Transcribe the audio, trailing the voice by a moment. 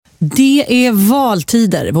Det är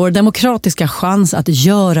valtider, vår demokratiska chans att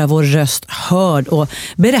göra vår röst hörd och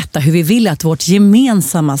berätta hur vi vill att vårt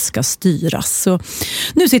gemensamma ska styras. Så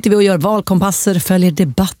nu sitter vi och gör valkompasser, följer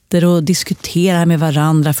debatter och diskuterar med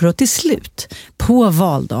varandra för att till slut på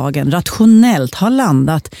valdagen rationellt ha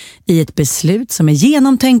landat i ett beslut som är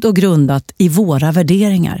genomtänkt och grundat i våra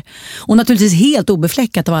värderingar. Och naturligtvis helt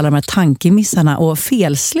obefläckat av alla de här tankemissarna och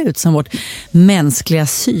felslut som vårt mänskliga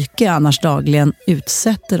psyke annars dagligen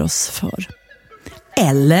utsätter oss för.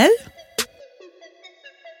 Eller?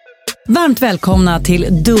 Varmt välkomna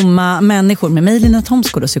till Dumma människor med mig Lina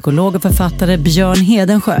Thomsgård och psykolog och författare Björn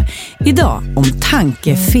Hedensjö. Idag om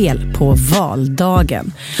tankefel på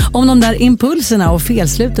valdagen. Om de där impulserna och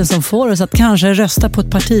felsluten som får oss att kanske rösta på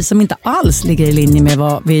ett parti som inte alls ligger i linje med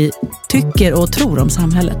vad vi tycker och tror om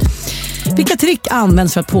samhället. Vilka trick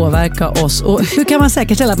används för att påverka oss och hur kan man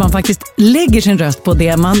säkerställa att man faktiskt lägger sin röst på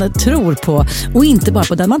det man tror på och inte bara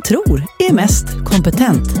på det man tror är mest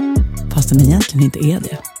kompetent, fast den egentligen inte är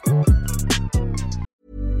det.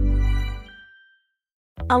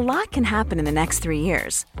 A lot can happen in the next 3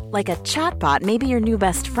 years. Like a chatbot may be your new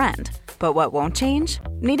best friend. But what won't change?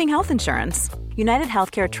 Needing health insurance. United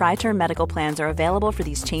Healthcare Tri-Term Medical Plans are available for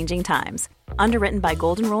these changing times. Underwritten by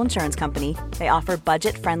Golden Rule Insurance Company, they offer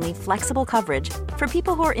budget-friendly, flexible coverage for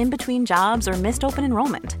people who are in between jobs or missed open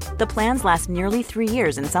enrollment. The plans last nearly 3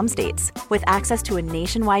 years in some states, with access to a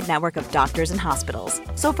nationwide network of doctors and hospitals.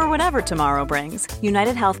 So for whatever tomorrow brings,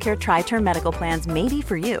 United Healthcare Tri-Term Medical Plans may be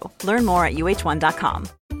for you. Learn more at uh1.com.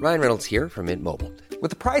 Ryan Reynolds here from Mint Mobile.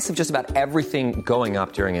 With the price of just about everything going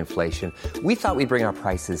up during inflation, we thought we'd bring our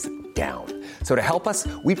prices down. So to help us,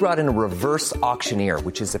 we brought in a reverse auctioneer,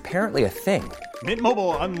 which is apparently a thing. Mint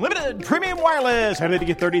Mobile Unlimited Premium Wireless. How to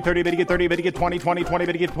get 30, 30, bit to get 30, bit to get 20, 20, 20,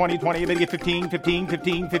 bit to get 20, 20, bit to get 15, 15,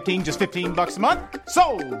 15, 15, just $15 a month?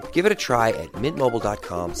 Sold! Give it a try at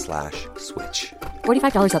mintmobile.com/switch.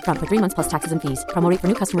 $45 up front for 3 months plus taxes and fees. Promo rate for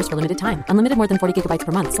new customers for limited time. Unlimited more than 40 gigabytes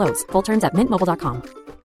per month. Slows full terms at mintmobile.com.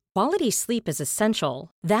 Quality sleep is essential.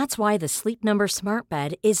 That's why the Sleep Number Smart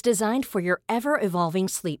Bed is designed for your ever-evolving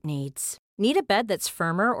sleep needs. Need a bed that's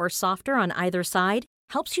firmer or softer on either side?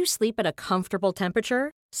 Helps you sleep at a comfortable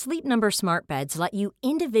temperature? Sleep Number Smart Beds let you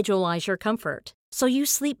individualize your comfort, so you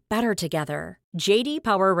sleep better together. JD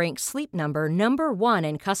Power ranks Sleep Number #1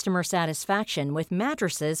 in customer satisfaction with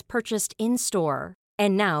mattresses purchased in-store.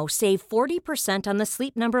 And now save 40% on the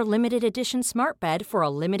Sleep Number Limited Edition Smart Bed for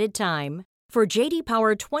a limited time. For JD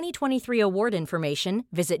Power 2023 award information,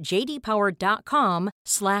 visit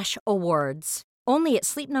jdpower.com/awards. Only at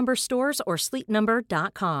Sleep Number stores or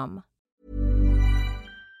sleepnumber.com.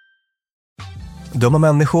 Dumma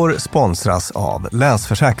människor sponsras av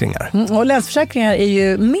Länsförsäkringar. Och Länsförsäkringar är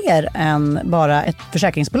ju mer än bara ett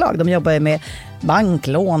försäkringsbolag. De jobbar ju med bank,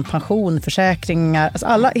 lån, pension, försäkringar,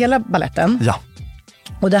 alltså hela balletten. Ja.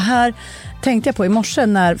 Och det här tänkte jag på i morse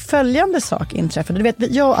när följande sak inträffade. Du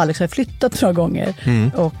vet, jag och Alex har flyttat några gånger.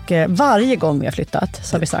 Och varje gång vi har flyttat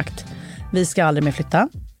så har vi sagt vi ska aldrig mer flytta.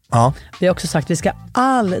 Ja. Vi har också sagt vi ska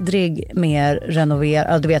aldrig mer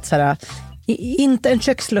renovera. Du vet, så här, inte en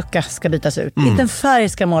kökslucka ska bytas ut. Inte en färg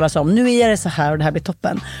ska målas om. Nu är det så här och det här blir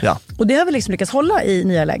toppen. Ja. Och det har vi liksom lyckats hålla i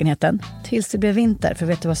nya lägenheten tills det blev vinter. För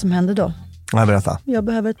vet du vad som hände då? Jag berätta. Jag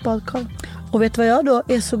behöver ett badkar. Och vet du vad jag då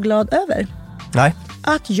är så glad över? Nej.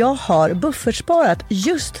 Att jag har buffertsparat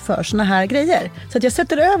just för såna här grejer. Så att jag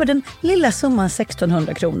sätter över den lilla summan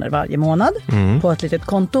 1600 kronor varje månad på ett litet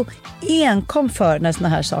konto. Enkom för när såna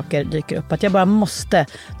här saker dyker upp. Att jag bara måste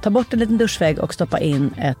ta bort en liten duschvägg och stoppa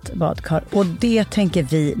in ett badkar. Och det tänker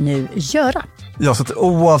vi nu göra. Ja, så att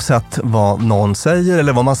oavsett vad någon säger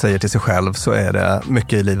eller vad man säger till sig själv så är det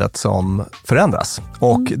mycket i livet som förändras.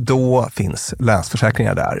 Och då finns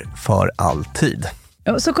Länsförsäkringar där för alltid.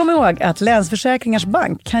 Så kom ihåg att Länsförsäkringars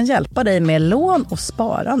bank kan hjälpa dig med lån och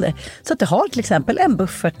sparande så att du har till exempel en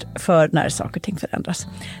buffert för när saker och ting förändras.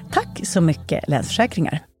 Tack så mycket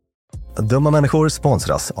Länsförsäkringar. Dumma människor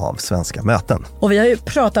sponsras av Svenska möten. Och vi har ju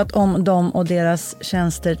pratat om dem och deras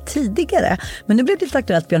tjänster tidigare. Men nu blir det lite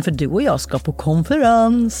aktuellt, Björn, för du och jag ska på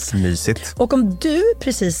konferens. Mysigt. Och om du,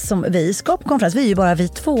 precis som vi, ska på konferens, vi är ju bara vi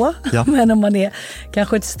två. Ja. Men om man är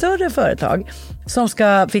kanske ett större företag som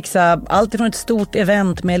ska fixa allt ifrån ett stort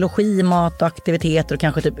event med logi, mat och aktiviteter och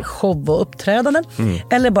kanske typ show och uppträdanden.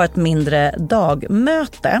 Eller bara ett mindre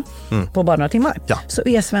dagmöte på bara några timmar. Ja. Så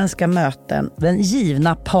är Svenska möten den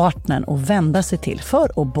givna partnern att vända sig till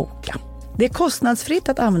för att boka. Det är kostnadsfritt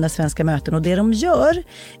att använda Svenska möten och det de gör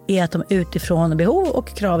är att de utifrån behov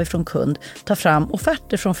och krav ifrån kund tar fram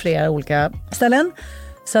offerter från flera olika ställen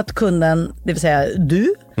Så att kunden, det vill säga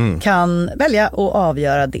du, kan välja och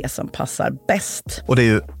avgöra det som passar bäst. Och det är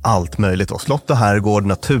ju allt möjligt då. Slott och herrgård,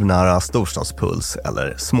 naturnära storstadspuls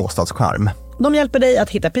eller småstadscharm. De hjälper dig att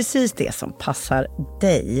hitta precis det som passar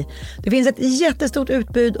dig. Det finns ett jättestort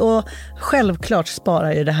utbud och självklart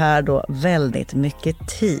sparar ju det här då väldigt mycket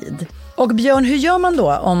tid. Och Björn, hur gör man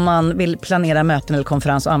då om man vill planera möten eller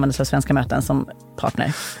konferens och använda sig av Svenska Möten som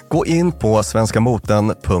partner? Gå in på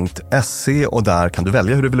svenskamoten.se och där kan du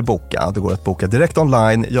välja hur du vill boka. Det går att boka direkt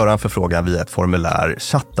online, göra en förfrågan via ett formulär,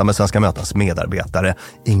 chatta med Svenska Mötens medarbetare,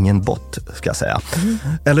 ingen bot ska jag säga,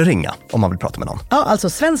 eller ringa om man vill prata med någon. Ja, alltså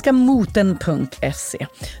svenskamoten.se.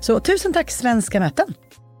 Så tusen tack Svenska Möten.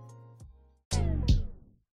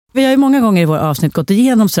 Vi har ju många gånger i vår avsnitt gått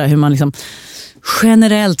igenom så här hur man liksom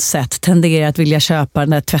generellt sett tenderar att vilja köpa den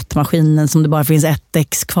där tvättmaskinen som det bara finns ett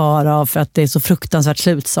ex kvar av för att det är så fruktansvärt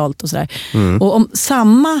slutsålt och sådär. Och om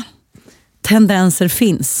samma tendenser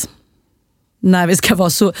finns när vi ska vara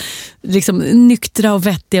så liksom nyktra och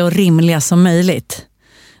vettiga och rimliga som möjligt,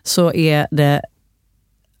 så är det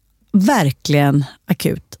verkligen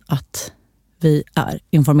akut att vi är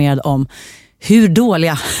informerade om hur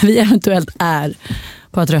dåliga vi eventuellt är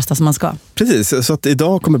på att rösta som man ska. Precis, så att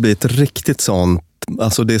idag kommer bli ett riktigt sånt,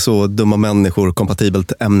 alltså det är så dumma människor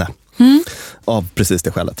kompatibelt ämne av precis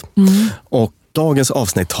det skälet. Och dagens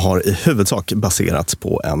avsnitt har i huvudsak baserats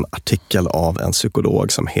på en artikel av en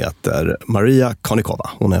psykolog som heter Maria Konnikova.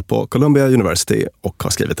 Hon är på Columbia University och har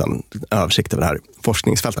skrivit en översikt över det här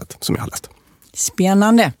forskningsfältet som jag har läst.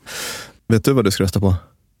 Spännande. Vet du vad du ska rösta på?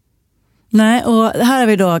 Nej, och här har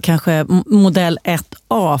vi då kanske modell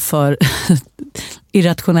 1A för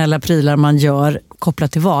irrationella prylar man gör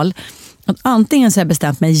kopplat till val. Att antingen så har jag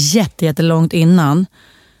bestämt mig jättelångt innan,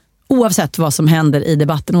 oavsett vad som händer i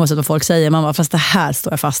debatten, oavsett vad folk säger, man bara, fast det här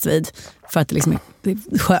står jag fast vid för att det liksom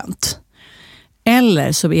är skönt.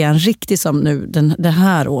 Eller så är jag en riktig som nu det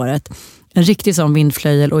här året, en riktig som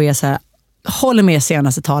vindflöjel och är så här, håller med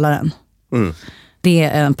senaste talaren. Det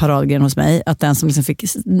är en paradgren hos mig, att den som liksom fick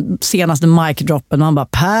senaste mic-droppen, man bara,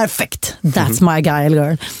 perfekt, that's my guy eller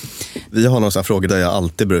girl. Vi har några frågor där jag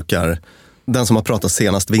alltid brukar, den som har pratat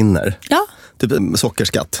senast vinner. Ja. Typ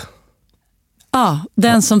sockerskatt. Ja,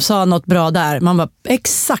 den som sa något bra där. Man bara,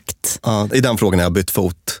 exakt. Ja, i den frågan har jag bytt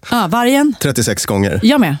fot. Ja, vargen. 36 gånger.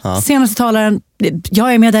 Jag med. Ja. Senaste talaren,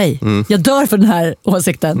 jag är med dig. Jag dör för den här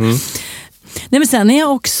åsikten. Nej, men sen är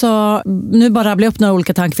jag också, nu bara rabblar jag upp några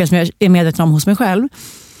olika tankefel som jag är medveten om hos mig själv.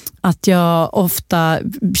 Att jag ofta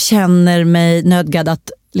känner mig nödgad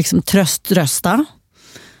att liksom tröströsta.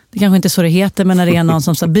 Det kanske inte är så det heter, men när det är någon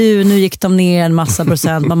som säger, nu gick de ner en massa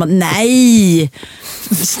procent. Man bara, nej,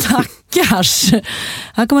 stackars.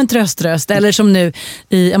 Här kommer en tröströst. Eller som nu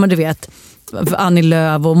i, ja men du vet, Annie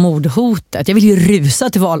Lööf och mordhotet. Jag vill ju rusa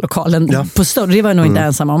till vallokalen på större, det var jag nog inte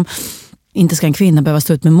ensam om. Inte ska en kvinna behöva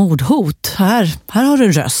stå ut med mordhot. Här har du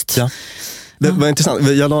en röst. Ja. Det var intressant.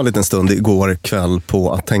 Jag la en liten stund igår kväll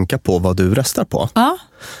på att tänka på vad du röstar på. Ja.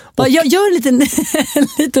 Jag gör en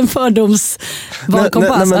liten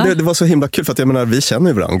fördomsvalkompass. Nej, det var så himla kul för att jag menar, vi känner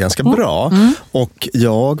ju varandra ganska bra. Och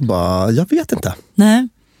jag vet inte. Nej.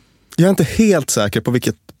 Jag är inte helt säker på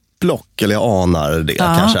vilket block, eller jag anar det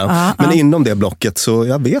kanske. Men inom det blocket så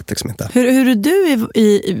jag vet liksom inte. Hur är du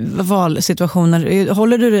i valsituationer?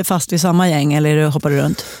 Håller du dig fast vid samma gäng eller hoppar du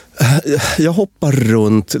runt? Jag hoppar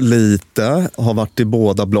runt lite, har varit i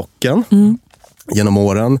båda blocken genom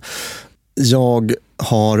åren. Jag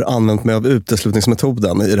har använt mig av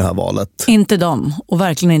uteslutningsmetoden i det här valet. Inte dem, och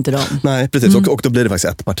verkligen inte dem. Nej, precis. Och då blir det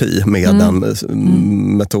faktiskt ett parti med den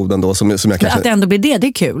metoden då som jag kanske... Men att det ändå blir det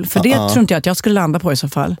är kul. För det tror inte jag att jag skulle landa på i så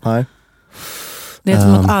fall. Nej. Det är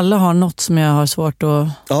som att alla har något som jag har svårt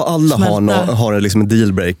att alla har liksom en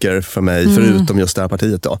dealbreaker för mig, förutom just det här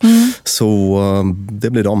partiet då. Så det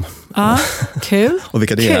blir dem. Ja, kul. Och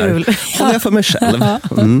vilka det är, håller jag för mig själv.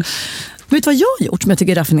 Vet du vad jag har gjort som jag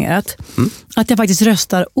tycker är raffinerat? Att jag faktiskt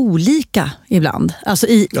röstar olika ibland. Alltså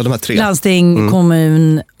i de här 3. Landsting,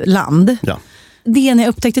 kommun, land. Ja. Det när jag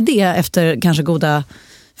upptäckte det efter kanske goda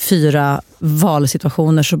 4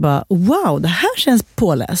 valsituationer så bara, wow, det här känns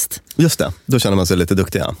påläst. Just det, då känner man sig lite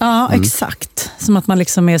duktig. Ja, exakt. Som att man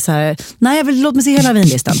liksom är så här, nej, låt mig se hela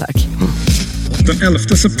vinlistan, tack. Den 11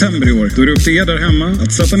 september i år, då är det upp till er där hemma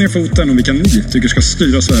att sätta ner foten om vilka ni tycker ska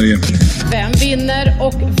styra Sverige. Vem vinner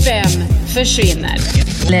och vem försvinner?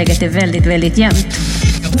 Läget är väldigt, väldigt jämnt.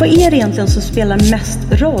 Vad är det egentligen som spelar mest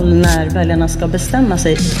roll när väljarna ska bestämma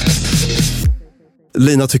sig?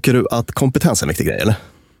 Lina, tycker du att kompetens är en viktig grej, eller?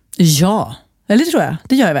 Ja, eller det tror jag.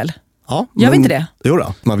 Det gör jag väl. Ja, gör vi inte det? Jo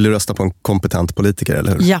då, man vill ju rösta på en kompetent politiker,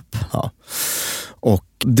 eller hur? Japp. Ja. Och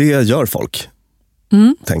det gör folk,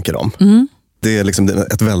 tänker de. Det är liksom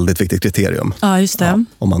ett väldigt viktigt kriterium. Ja, just det. Ja,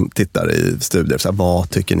 om man tittar i studier, så här, vad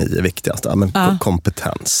tycker ni är viktigast? Ja, men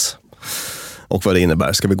kompetens. Och vad det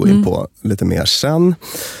innebär ska vi gå in på lite mer sen.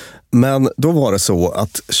 Men då var det så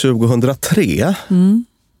att 2003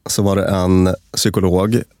 så var det en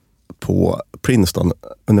psykolog på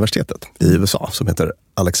Princeton-universitetet i USA som heter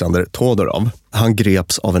Alexander Todorov. Han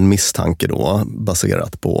greps av en misstanke då,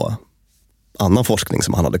 baserat på annan forskning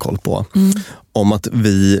som han hade koll på, om att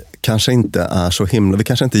vi kanske inte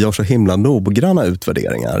gör så himla noggranna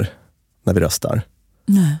utvärderingar när vi röstar.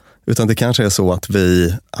 Nej. Utan det kanske är så att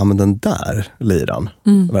men den där liran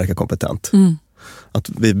verkar kompetent. Att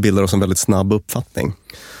vi bildar oss en väldigt snabb uppfattning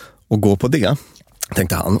och går på det,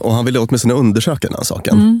 tänkte han. Och han ville åtminstone undersöka den här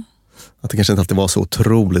saken. Att det kanske inte alltid var så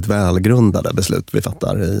otroligt välgrundade beslut vi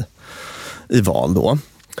fattar i val då.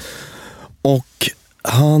 Och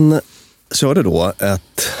han körde då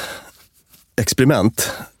ett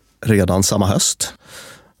experiment redan samma höst,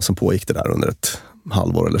 som pågick det där under ett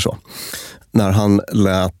halvår eller så. När han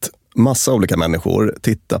lät massa olika människor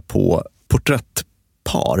titta på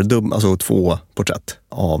porträttpar, alltså 2 porträtt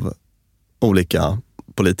av olika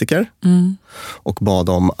politiker. Och bad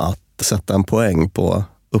dem att sätta en poäng på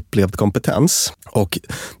upplevd kompetens. Och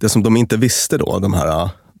det som de inte visste då, de här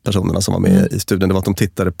personerna som var med i studien, det var att de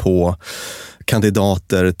tittade på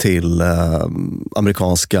kandidater till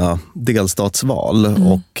amerikanska delstatsval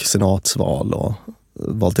och senatsval och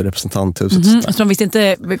val till representanthuset. Så de visste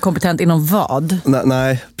inte kompetent inom vad?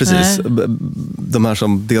 Nej, precis. Nej. De här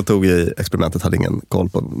som deltog i experimentet hade ingen koll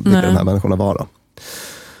på vilka de här människorna var då.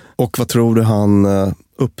 Och vad tror du han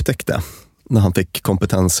upptäckte när han fick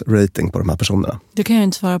kompetensrating på de här personerna? Det kan jag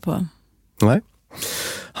inte svara på. Nej.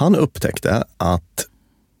 Han upptäckte att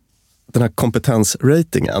den här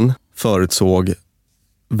kompetensratingen förutsåg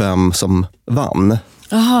vem som vann.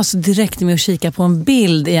 Jaha, så direkt med att kika på en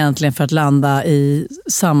bild egentligen för att landa i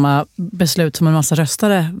samma beslut som en massa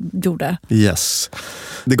röstare gjorde? Yes.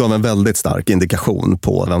 Det gav en väldigt stark indikation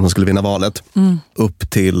på vem som skulle vinna valet. Upp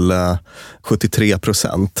till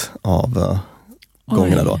 73% av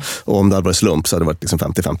gångerna då. Och om det hade varit slump så hade det varit liksom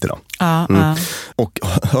 50-50 då. Och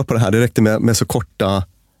hör på det här, det räckte med så korta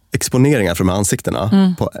exponeringar från de här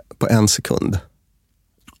ansiktena på 1 sekund.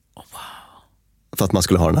 För att man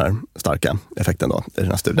skulle ha den här starka effekten då i den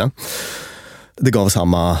här studien. Det gav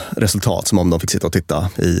samma resultat som om de fick sitta och titta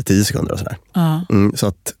i 10 sekunder och sådär. Så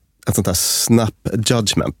att ett sånt här snap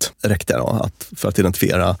judgment räckte då för att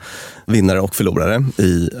identifiera vinnare och förlorare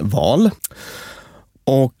i val.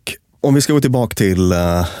 Och om vi ska gå tillbaka till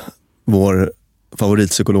vår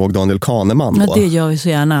favoritpsykolog Daniel Kahneman då. Ja, det gör vi så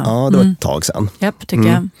gärna. Ja, det var ett tag sedan. Japp, tycker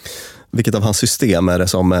jag. Vilket av hans system är det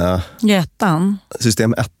som är... Jättan.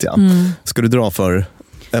 System 1, ja. Ska du dra för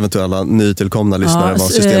eventuella nytillkomna lyssnare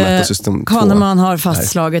vad system 1 och system 2 Kahneman har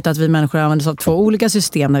fastslagit att vi människor använder oss av 2 olika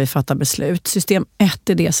system när vi fattar beslut. System 1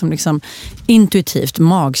 är det som liksom intuitivt,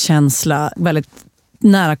 magkänsla, väldigt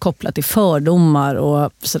nära kopplat till fördomar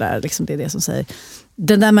och sådär. Liksom det är det som säger...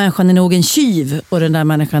 Den där människan är nog en tjuv och den där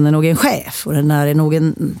människan är nog en chef och den där är nog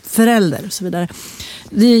en förälder och så vidare.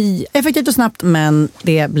 Det är effektivt och snabbt, men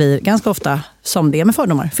det blir ganska ofta, som det är med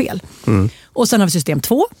fördomar, fel. Och sen har vi system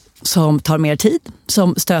 2 som tar mer tid,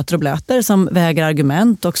 som stöter och blöter, som väger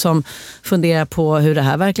argument och som funderar på hur det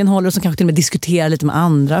här verkligen håller och som kanske till och med diskuterar lite med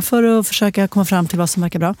andra för att försöka komma fram till vad som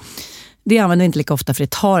verkar bra. Det använder vi inte lika ofta för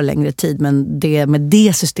det tar längre tid, men det är med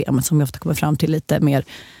det systemet som vi ofta kommer fram till lite mer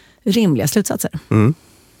rimliga slutsatser.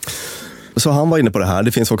 Så han var inne på det här.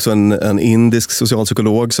 Det finns också en indisk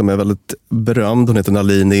socialpsykolog som är väldigt berömd. Hon heter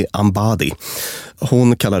Nalini Ambady.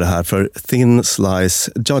 Hon kallar det här för thin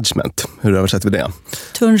slice judgment. Hur översätter vi det?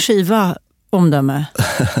 Tunn skiva omdöme.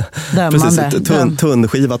 Precis,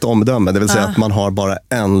 tunnskivat omdöme. Det vill säga att man har bara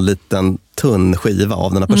en liten tunn skiva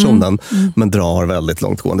av den här personen men drar väldigt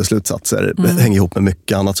långtgående slutsatser. Hänger ihop med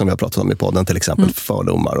mycket annat som vi har pratat om i podden, till exempel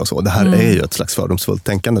fördomar och så. Det här är ju ett slags fördomsfullt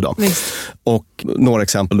tänkande då. Och några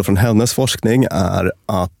exempel då från hennes forskning är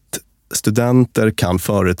att studenter kan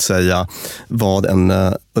förutsäga vad en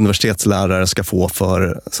universitetslärare ska få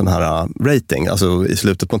för sån här rating, alltså i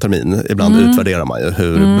slutet på en termin. Ibland utvärderar man ju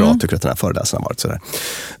hur bra tycker att den här föreläsaren har varit. Sådär.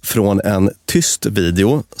 Från en tyst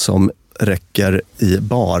video som räcker i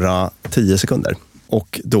bara 10 sekunder.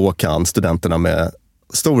 Och då kan studenterna med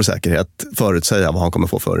stor säkerhet förutsäga vad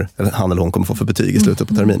han eller hon kommer få för betyg i slutet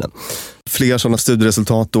på terminen. Fler sådana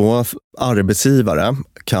studieresultat då. Arbetsgivare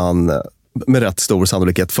kan med rätt stor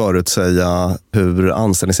sannolikhet förutsäga hur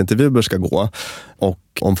anställningsintervjuer ska gå och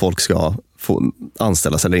om folk ska få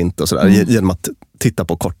anställas eller inte och sådär, genom att titta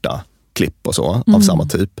på korta klipp och så av samma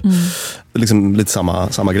typ. Liksom lite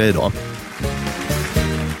samma grej då.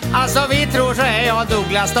 Alltså vi tror så här, jag och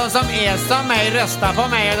Douglas, de som är som mig röstar på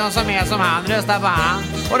mig och de som är som han röstar på han.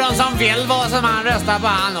 Och de som vill vara som han röstar på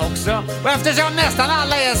han också. Och eftersom nästan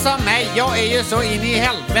alla är som mig, jag är ju så in i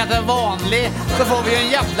helvete vanlig, så får vi ju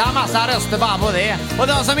en jävla massa röster bara på det. Och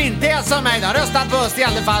de som inte är som mig, de röstar på oss i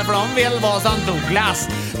alla fall för de vill vara som Douglas.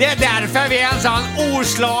 Det är därför vi är en sån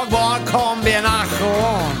oslagbar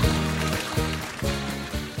kombination.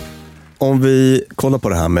 Om vi kollar på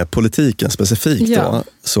det här med politiken specifikt då,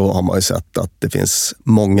 så har man ju sett att det finns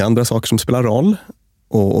många andra saker som spelar roll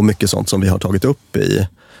och mycket sånt som vi har tagit upp i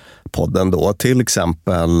podden då. Till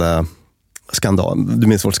exempel skandal. Du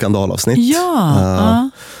minns vårt skandalavsnitt? Ja.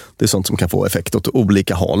 Det är sånt som kan få effekt åt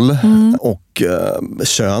olika håll. Och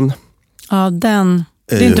kön. Ja, det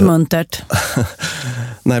är inte muntert.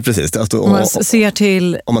 Nej, precis. Alltså, om man ser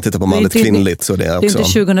till... Om man tittar på manligt kvinnligt så är det också... Det är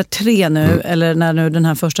inte 2003 nu, eller när nu den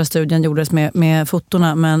här första studien gjordes med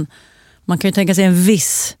fotorna, men man kan ju tänka sig en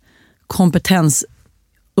viss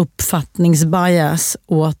kompetensuppfattningsbias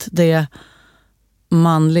åt det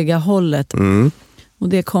manliga hållet. Och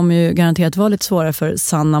det kommer ju garanterat vara lite svårare för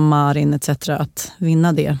Sanna Marin etc. att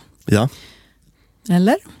vinna det. Ja.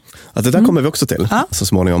 Eller? Att det där kommer vi också till så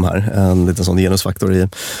småningom här. En liten sån genusfaktor i.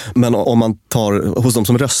 Men om man tar hos de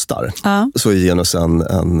som röstar så är genus en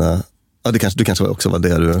du kanske också var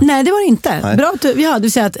det du... Nej, det var det inte. Nej. Bra att du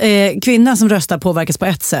säger att kvinna som röstar påverkas på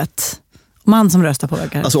ett sätt. Man som röstar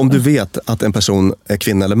påverkar. Alltså om du vet att en person är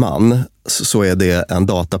kvinna eller man, så är det en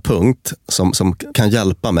datapunkt som kan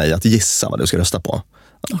hjälpa mig att gissa vad du ska rösta på.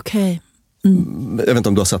 Okej. Jag vet inte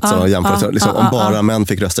om du har sett sådana jämförelser. Om bara män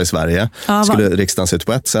fick rösta i Sverige skulle riksdagen se ut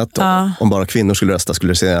på ett sätt. Om bara kvinnor skulle rösta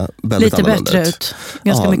skulle det se väldigt lite annorlunda bättre ut.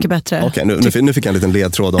 Ganska mycket bättre. Okej, nu fick jag en liten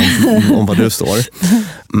ledtråd om var du står.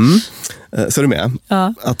 Så är du med?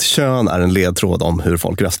 Att kön är en ledtråd om hur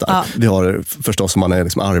folk röstar. Vi har förstås om man är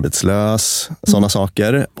liksom arbetslös, sådana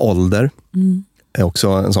saker. Ålder är också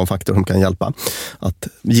en sån faktor som kan hjälpa att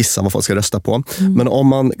gissa vad folk ska rösta på. Men om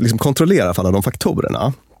man liksom kontrollerar för alla de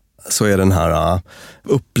faktorerna, så är den här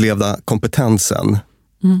upplevda kompetensen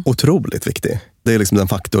otroligt viktig. Det är liksom den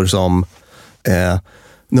faktor som är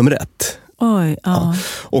nummer 1. Oj, ja.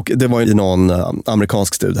 Och det var i någon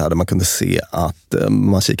amerikansk studie här där man kunde se att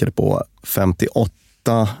man kikade på 58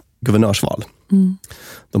 guvernörsval.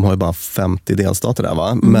 De har ju bara 50 delstater där,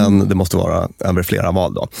 va? Men det måste vara över flera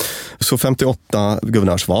val då. Så 58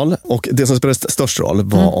 guvernörsval. Och det som spelade störst roll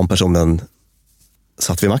var om personen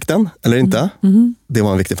satt vid makten eller inte. Det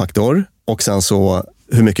var en viktig faktor. Och sen så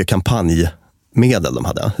hur mycket kampanjmedel de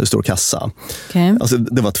hade, hur stor kassa. Okay. Alltså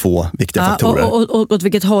det var 2 viktiga faktorer. Och åt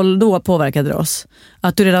vilket håll då påverkade det oss?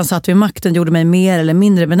 Att du redan satt vid makten gjorde mig mer eller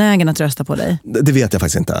mindre benägen att rösta på dig? Det vet jag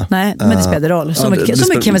faktiskt inte. Nej, men det spelade roll. Så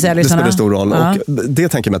mycket kan vi säga, lyssnarna. Det spelade stor roll. Och det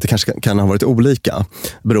tänker jag mig att det kanske kan ha varit olika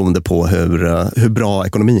beroende på hur bra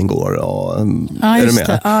ekonomin går. Och, är du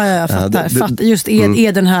med? Jag fattar. Just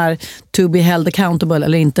är den här to be held accountable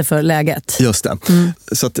eller inte för läget? Just det.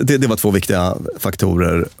 Så att det var 2 viktiga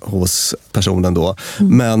faktorer hos personen då.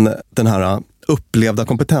 Men den här upplevda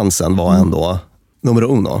kompetensen var ändå nummer 1.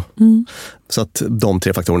 Så att de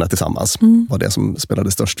 3 faktorerna tillsammans var det som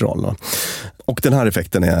spelade störst roll. Då. Och den här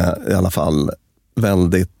effekten är i alla fall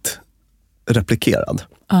väldigt replikerad.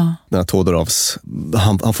 Den här Todorovs,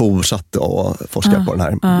 han fortsatte att forska på den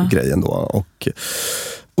här grejen då.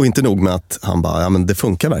 Och inte nog med att han bara, men det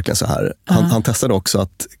funkar verkligen så här. Han testade också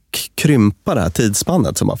att krympa det här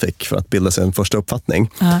tidsspannet som man fick för att bilda sig en första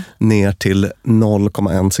uppfattning ner till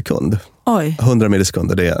 0,1 sekund. Oj. 100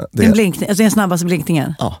 millisekunder. Det är en blinkning, alltså den snabbaste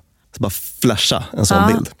blinkningen. Ja, så bara flasha en sån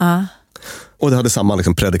bild. Och det hade samma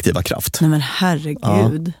liksom prediktiva kraft. Nej men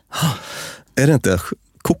herregud. Är det inte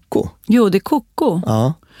koko? Jo, det är koko.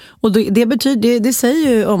 Och det säger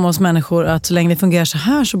ju om oss människor att så länge det fungerar så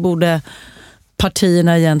här så borde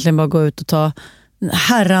partierna egentligen bara gå ut och ta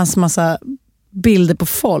herrans massa bilder på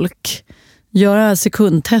folk, göra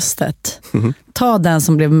sekundtestet, ta den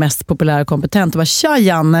som blev mest populär och kompetent och bara, tja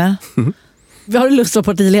Janne, vi har lust att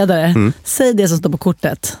vara partiledare, säg det som står på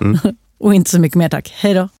kortet och inte så mycket mer tack,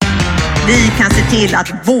 hej då. Vi kan se till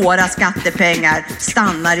att våra skattepengar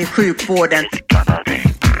stannar i sjukvården.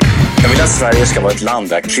 Jag vill att Sverige ska vara ett land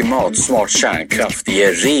där klimatsmart kärnkraft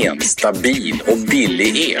ger ren, stabil och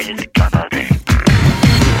billig el.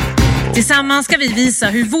 Tillsammans ska vi visa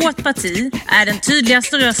hur vårt parti är den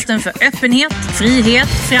tydligaste rösten för öppenhet, frihet,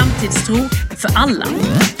 framtidstro för alla.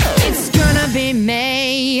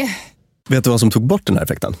 Vet du vad som tog bort den här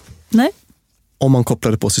effekten? Nej. Om man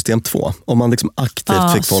kopplade på system 2. Om man liksom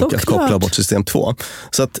aktivt fick folk att koppla bort system 2.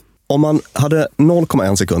 Så att om man hade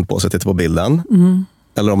 0,1 sekund på sig att titta på bilden,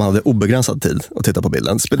 eller om man hade obegränsad tid att titta på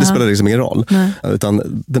bilden, det spelar liksom ingen roll.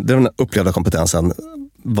 Utan den upplevda kompetensen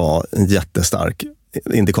vara en jättestark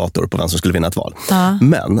indikator på vem som skulle vinna ett val.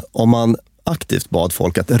 Men om man aktivt bad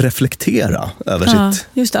folk att reflektera över sitt...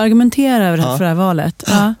 Just argumentera över för det här valet.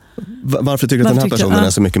 Varför tycker du att den här personen är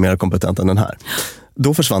så mycket mer kompetent än den här?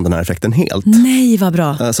 Då försvann den här effekten helt. Nej, vad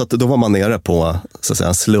bra. Så att då var man nere på så att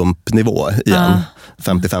säga, slumpnivå igen.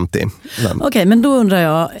 50-50. Okej, men då undrar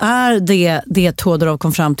jag, är det Todorov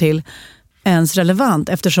kom fram till ens relevant?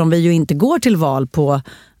 Eftersom vi ju inte går till val på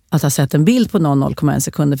att ha sett en bild på 0,1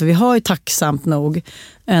 sekunder. För vi har ju tacksamt nog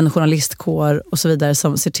en journalistkår och så vidare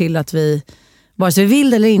som ser till att vi, vare sig vi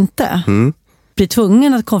vill eller inte, blir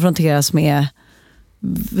tvungen att konfronteras med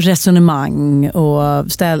resonemang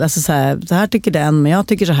och ställa, alltså så här, det här tycker den, men jag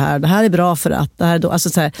tycker så här, det här är bra för att, det här är då, alltså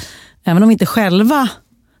så här, även om vi inte själva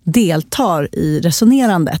deltar i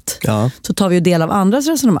resonerandet så tar vi ju del av andras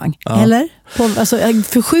resonemang. Eller? Alltså,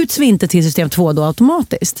 förskjuts vi inte till system 2 då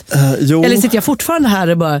automatiskt? Eller sitter jag fortfarande här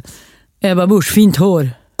och bara bursfint hår?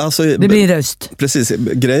 Alltså, det blir en röst. Precis,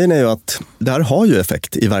 grejen är ju att det här har ju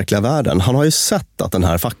effekt i verkliga världen. Han har ju sett att den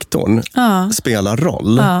här faktorn spelar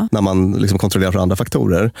roll när man liksom kontrollerar för andra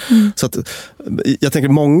faktorer. Så att, jag tänker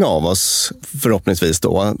många av oss förhoppningsvis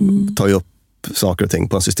då tar ju upp saker och ting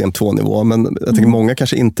på en system 2-nivå, men jag tänker många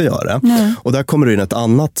kanske inte gör det. Och där kommer det in ett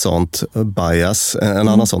annat sånt bias, en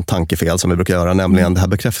annan sån tankefel som vi brukar göra, nämligen det här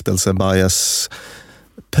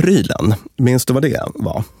bekräftelse-bias-prylen. Minns du vad det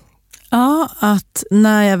var? Ja, att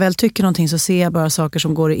när jag väl tycker någonting så ser jag bara saker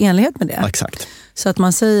som går i enlighet med det. Exakt. Så att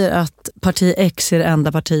man säger att parti X är det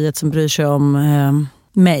enda partiet som bryr sig om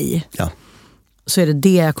mig. Så är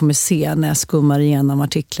det jag kommer se när jag skummar igenom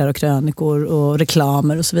artiklar och krönikor och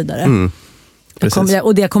reklamer och så vidare.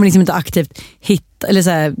 Jag kommer liksom inte aktivt hitta, eller så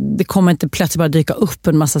här, det kommer inte plötsligt bara dyka upp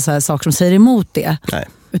en massa så här saker som säger emot det. Nej.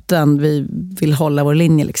 Utan vi vill hålla vår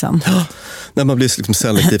linje liksom. När man blir liksom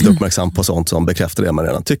selektivt uppmärksam på sånt som bekräftar det man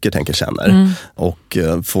redan tycker, tänker, känner. Och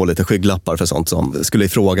får lite skygglappar för sånt som skulle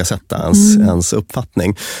ifrågasätta ens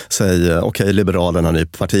uppfattning. Säg, okej, Liberalerna, ny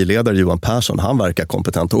partiledare Johan Persson, han verkar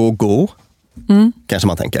kompetent och gå. Kanske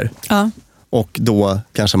man tänker. Och då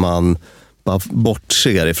kanske man bara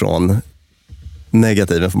bortser ifrån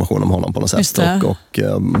negativ information om honom på något sätt. Och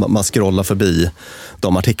man scrollar förbi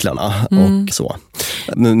de artiklarna och så.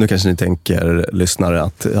 Nu kanske ni tänker, lyssnare,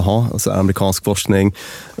 att alltså amerikansk forskning,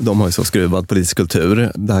 de har ju så skruvad politisk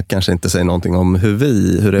kultur. Det här kanske inte säger någonting om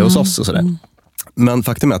hur det är hos oss och sådär. Men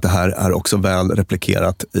faktum är att det här är också väl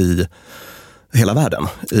replikerat i hela världen.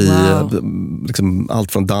 I liksom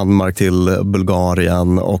allt från Danmark till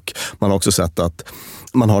Bulgarien, och man har också sett att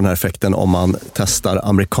man har den här effekten om man testar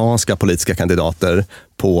amerikanska politiska kandidater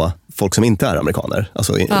på folk som inte är amerikaner.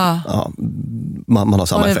 Alltså, man har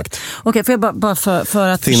samma effekt. Okej, får jag bara för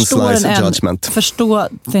att förstå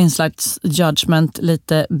Thin Slice Judgment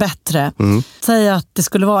lite bättre. Säga att det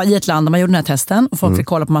skulle vara i ett land där man gjorde den här testen och folk fick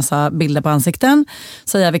kolla på massa bilder på ansikten.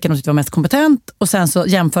 Säga vilken de tyckte var mest kompetent, och sen så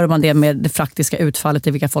jämför man det med det faktiska utfallet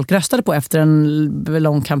i vilka folk röstade på efter en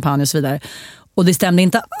lång kampanj och så vidare. Och det stämde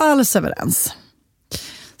inte alls överens.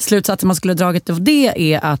 Slutsatsen man skulle dragit av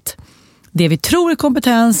det är att det vi tror är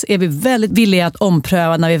kompetens är vi väldigt villiga att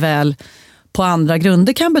ompröva när vi väl på andra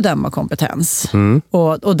grunder kan bedöma kompetens.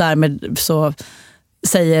 Och därmed så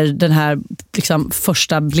säger den här liksom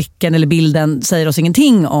första blicken eller bilden säger oss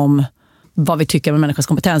ingenting om vad vi tycker om en människas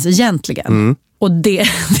kompetens egentligen. Och det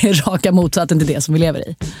är raka motsatsen till det som vi lever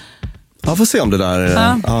i. Ja, får se om det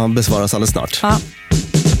där besvaras alldeles snart.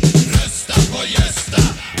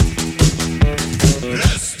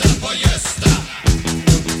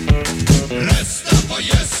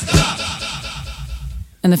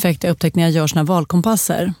 En effekt jag upptäckt när jag gör såna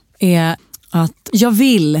valkompasser är att jag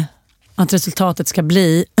vill att resultatet ska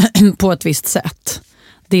bli på ett visst sätt.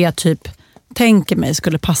 Det jag typ tänker mig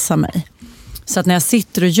skulle passa mig. Så att när jag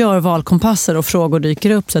sitter och gör valkompasser och frågor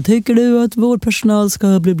dyker upp, så att, tycker du att vårdpersonal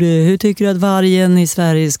ska bli, hur tycker du att vargen i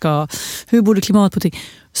Sverige ska, hur borde klimatpolitik,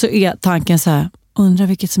 så är tanken så här, undrar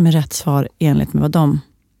vilket som är rätt svar enligt med vad de.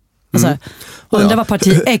 Alltså, undrar vad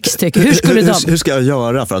parti X tycker. Hur ska jag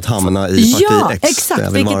göra för att hamna i parti X?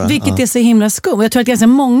 Exakt. Vilket är så himla skumt. Jag tror att ganska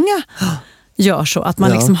många gör så. Att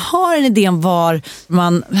man liksom har en idé om var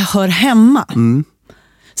man hör hemma.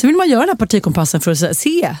 Så vill man göra den här partikompassen för att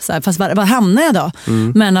se, så här, fast var hamnar jag då?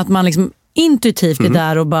 Men att man liksom intuitivt är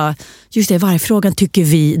där och bara, just det, varje frågan tycker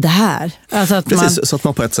vi det här. Alltså att precis, så att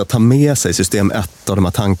man på ett sätt tar med sig system 1 av de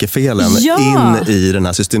här tankefelen in i den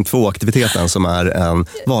här system 2-aktiviteten som är en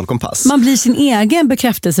valkompass. Man blir sin egen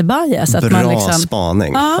bekräftelsebias. Bra man liksom,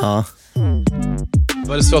 spaning.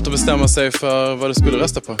 Var det svårt att bestämma sig för vad du skulle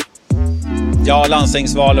rösta på? Ja,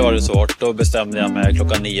 landstingsvalet var det svårt. Då bestämde jag mig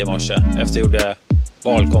 9:00 i morse. Efter jag gjorde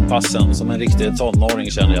valkompassen som en riktig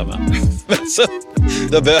tonåring, kände jag mig.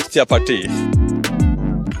 Då byter jag parti.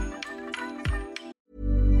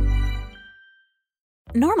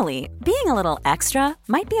 Normally, being a little extra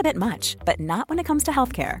might be a bit much, but not when it comes to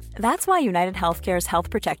healthcare. That's why United Healthcare's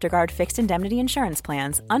Health Protector Guard fixed indemnity insurance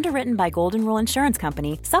plans, underwritten by Golden Rule Insurance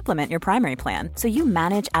Company, supplement your primary plan so you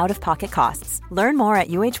manage out-of-pocket costs. Learn more at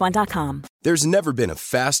uh1.com. There's never been a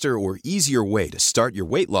faster or easier way to start your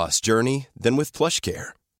weight loss journey than with PlushCare.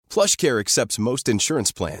 PlushCare accepts most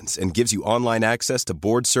insurance plans and gives you online access to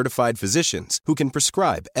board-certified physicians who can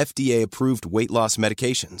prescribe FDA-approved weight loss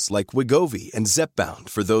medications like Wegovy and Zepbound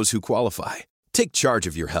for those who qualify. Take charge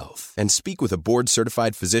of your health and speak with a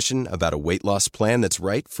board-certified physician about a weight loss plan that's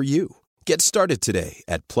right for you. Get started today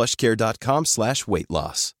at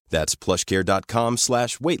plushcare.com/weightloss. That's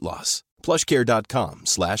plushcare.com/weightloss.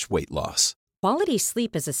 plushcare.com/weightloss. Quality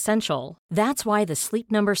sleep is essential. That's why the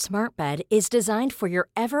Sleep Number Smart Bed is designed for your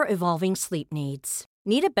ever-evolving sleep needs.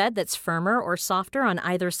 Need a bed that's firmer or softer on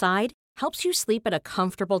either side? Helps you sleep at a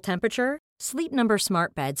comfortable temperature? Sleep Number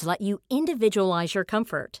Smart Beds let you individualize your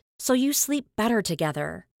comfort, so you sleep better together.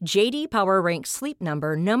 JD Power ranks Sleep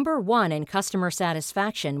Number #1 in customer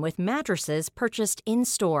satisfaction with mattresses purchased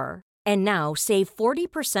in-store. And now, save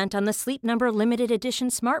 40% on the Sleep Number Limited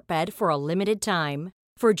Edition Smart Bed for a limited time.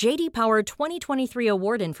 For JD Power 2023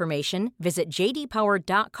 award information, visit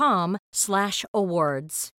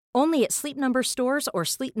jdpower.com/awards. Only at Sleep Number stores or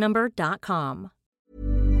sleepnumber.com.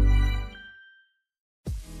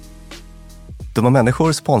 Dumma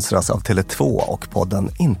människor sponsras av Tele2 och podden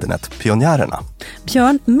Internetpionjärerna.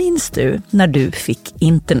 Björn, minns du när du fick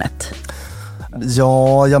internet?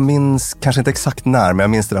 Ja, jag minns kanske inte exakt när, men jag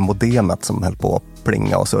minns det där modemet som höll på att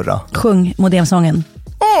plinga och surra. Sjung modemsången.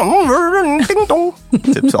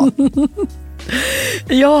 Typ så.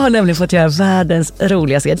 Jag har nämligen fått göra världens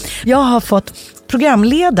roligaste grej. Jag har fått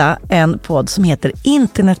programleda en podd som heter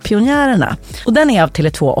Internetpionjärerna. Och den är av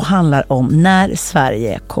Tele2 och handlar om när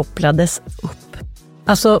Sverige kopplades upp.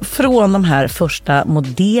 Alltså från de här första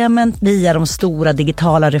modemen via de stora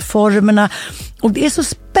digitala reformerna. Och det är så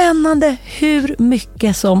spännande hur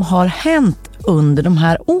mycket som har hänt under de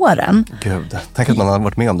här åren. Gud, tänk att man har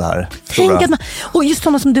varit med om det här. Och just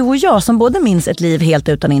sådana som du och jag som både minns ett liv helt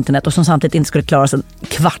utan internet och som samtidigt inte skulle klara sig en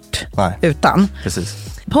kvart utan. Precis.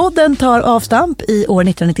 Podden tar avstamp i år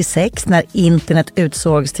 1996 när internet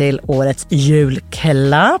utsågs till årets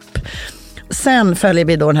julklapp. Sen följer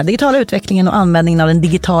vi då den här digitala utvecklingen och användningen av den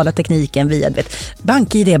digitala tekniken via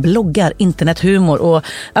bank-ID, bloggar, internethumor och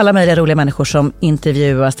alla möjliga roliga människor som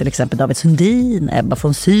intervjuas, till exempel David Sundin, Ebba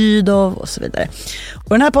von Sydow och så vidare. Och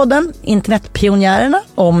den här podden, Internetpionjärerna,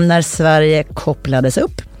 om när Sverige kopplades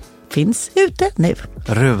upp, finns ute nu.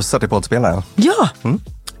 Rusar till poddspelaren. Ja,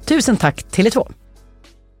 tusen tack Tele2.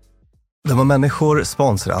 Dumma människor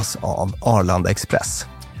sponsras av Arlanda Express.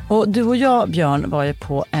 Och du och jag, Björn, var ju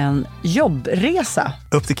på en jobbresa.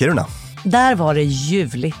 Upp till Kiruna. Där var det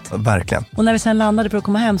ljuvligt. Verkligen. Och när vi sen landade för att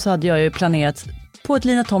komma hem så hade jag ju planerat på ett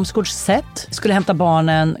Lina Thomsgårds sätt. Skulle hämta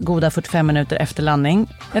barnen goda 45 minuter efter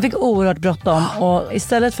landning. Jag fick oerhört bråttom och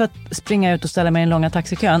istället för att springa ut och ställa mig i den långa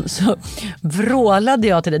taxikön så vrålade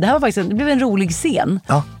jag till det. Det här var faktiskt det blev en rolig scen.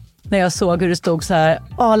 Ja. När jag såg hur det stod så här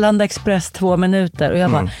Arlanda Express 2 minuter och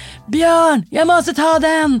jag bara Björn, jag måste ta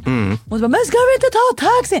den. Och så bara, men ska vi inte ta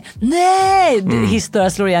taxi? Nej, historia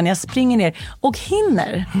slår igen. Jag springer ner och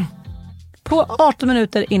hinner på 18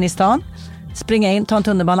 minuter in i stan springa in, ta en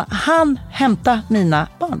tunnelbana, hämta mina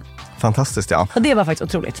barn. Fantastiskt, ja. Och det var faktiskt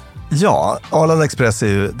otroligt. Ja, Arlanda Express är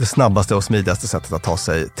ju det snabbaste och smidigaste sättet att ta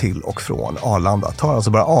sig till och från Arlanda. Det tar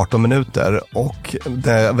alltså bara 18 minuter och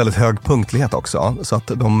det är väldigt hög punktlighet också. Så att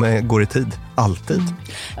de går i tid, alltid.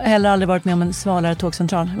 Jag har heller aldrig varit med om en svalare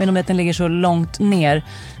tågcentral. Jag vet inte om den ligger så långt ner.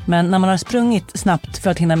 Men när man har sprungit snabbt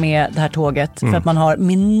för att hinna med det här tåget. För att man har,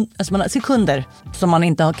 man har sekunder som man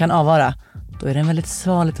inte kan avvara. Då är det en väldigt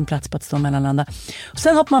sval liten plats på att stå mellanlanda. Och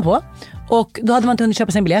sen hoppar man på. Och då hade man inte hunnit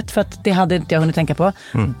köpa sin biljett för att det hade inte jag hunnit tänka på.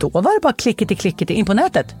 Då var det bara klicket in på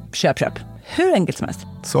nätet. Köp. Hur enkelt som helst.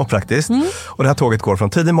 Så praktiskt. Och det här tåget går från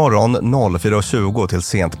tidig morgon 04.20 till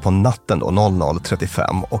sent på natten då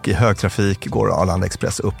 00.35. Och i högtrafik går Arlanda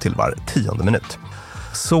Express upp till var 10:e minut.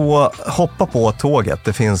 Så hoppa på tåget.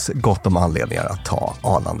 Det finns gott om anledningar att ta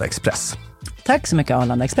Arlanda Express. Tack så mycket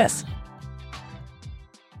Arlanda Express.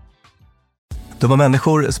 Dumma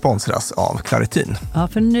människor sponsras av Claritin. Ja,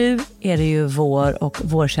 för nu är det ju vår och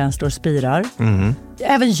vårkänslor spirar.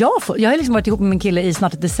 Även jag har liksom varit ihop med min kille i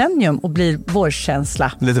snart ett decennium och blir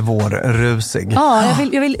vårkänsla. Lite vårrusig. Ja,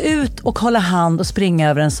 jag vill ut och hålla hand och springa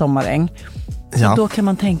över en sommaräng. Och då kan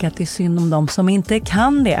man tänka att det är synd om dem som inte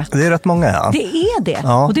kan det. Det är rätt många, ja. Det är det.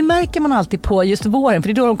 Ja. Och det märker man alltid på just våren. För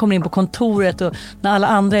det är då de kommer in på kontoret och när alla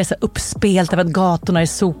andra är så uppspelta för att gatorna är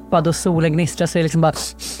sopade och solen gnistrar, så är det liksom bara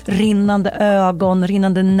rinnande ögon,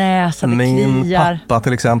 rinnande näsa, det Min kliar. pappa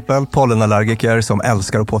till exempel, pollenallergiker som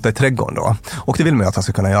älskar att påta i trädgården då. Och det vill man ju att han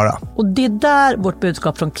ska kunna göra. Och det är där vårt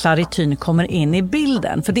budskap från Clarityn kommer in i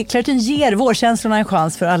bilden. För Clarityn ger vårkänslorna en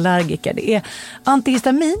chans för allergiker. Det är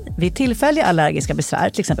antihistamin vid tillfälliga allergiska besvär,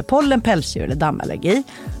 till exempel pollen, pälsdjur eller dammallergi,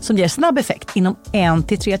 som ger snabb effekt inom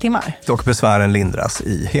 1-3 timmar. Och besvären lindras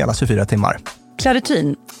i hela 24 timmar.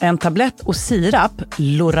 Clarityn, en tablett och sirap,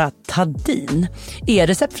 Loratadin, är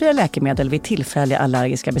receptfria läkemedel vid tillfälliga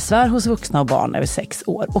allergiska besvär hos vuxna och barn över 6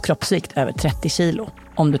 år och kroppsvikt över 30 kilo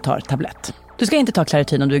om du tar tablett. Du ska inte ta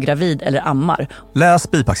Clarityn om du är gravid eller ammar.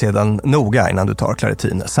 Läs bipacksedeln noga innan du tar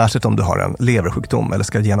Clarityn, särskilt om du har en leversjukdom eller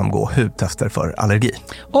ska genomgå hudtester för allergi.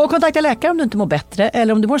 Och kontakta läkare om du inte mår bättre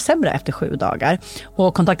eller om du mår sämre efter 7 dagar.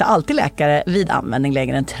 Och kontakta alltid läkare vid användning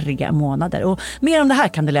längre än 3 månader. Och mer om det här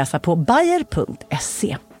kan du läsa på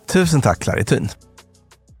bayer.se. Tusen tack, Clarityn.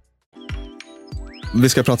 Vi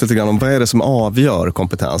ska prata lite grann om vad är det som avgör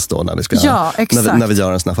kompetens då när vi ska när vi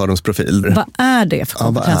gör en sån här fördomsprofil. Vad är det för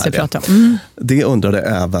kompetens vi pratar om? Det undrade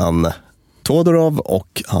även Todorov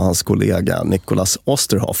och hans kollega Nicholas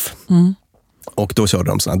Osterhoff. Och då körde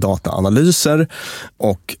de såna här dataanalyser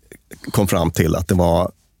och kom fram till att det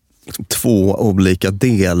var liksom 2 olika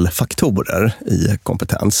delfaktorer i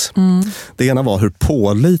kompetens. Det ena var hur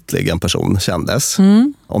pålitlig en person kändes.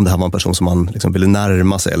 Om det här var en person som man liksom ville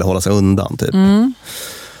närma sig eller hålla sig undan typ.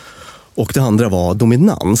 Och det andra var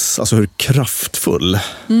dominans, alltså hur kraftfull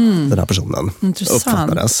den här personen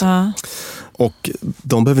uppfattades. Och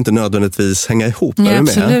de behöver inte nödvändigtvis hänga ihop. Nej,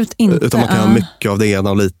 absolut inte. Utan man kan ha mycket av det ena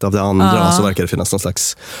och lite av det andra. Och så verkar det finnas någon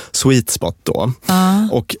slags sweet spot då.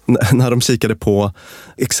 Och när de kikade på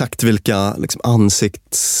exakt vilka liksom,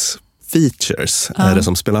 ansiktsfeatures är det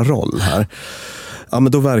som spelar roll här. Ja,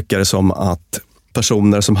 men då verkar det som att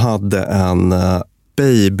personer som hade en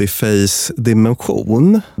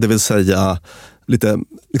babyface-dimension, det vill säga lite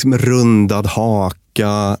liksom, rundad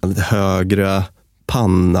haka, lite högre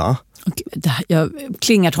panna. Jag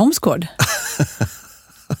klingar Thomsgård.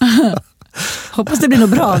 Hoppas det blir nog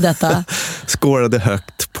bra av detta. Scorade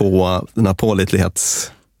högt på den här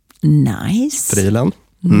pålitlighetsprilen.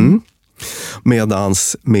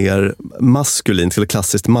 Medans mer maskulint, eller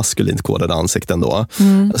klassiskt maskulint kodade ansikten då.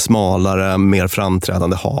 Smalare, mer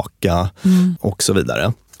framträdande haka och så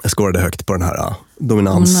vidare. Jag scorade högt på den här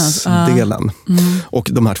dominansdelen. Och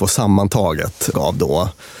de här 2 sammantaget gav då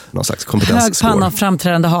någon slags kompetensscore. Hög panna och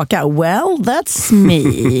framträdande haka. Well, that's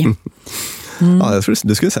me. Ja, jag tror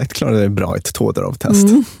du skulle säkert klara dig bra i ett Todorov-test.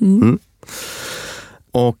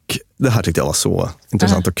 Och det här tyckte jag var så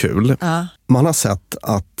intressant och kul. Man har sett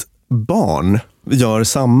att barn gör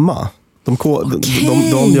samma. De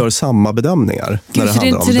gör samma bedömningar. Gud, när det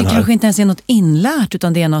handlar om så det kanske inte ens är något inlärt,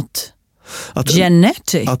 utan det är något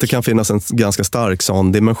genetic. Att det kan finnas en ganska stark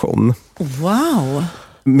sån dimension. Wow.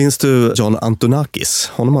 Minns du John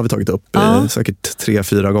Antonakis? Honom har vi tagit upp säkert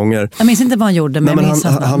 3-4 gånger. Jag minns inte vad han gjorde, men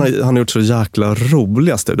han har gjort så jäkla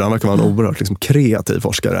roliga studier. Han verkar vara en oerhört liksom, kreativ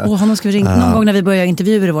forskare. Honom ska vi ringa. Någon gång när vi börjar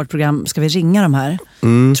intervjuer i vårt program ska vi ringa de här.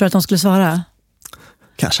 Tror du att de skulle svara?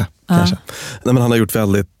 Kanske. Nej, men han har gjort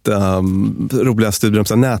väldigt roliga studier om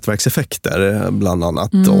så nätverkseffekter bland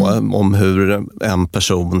annat. Då, om hur en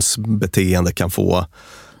persons beteende kan få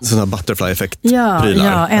sån här butterfly-effekt.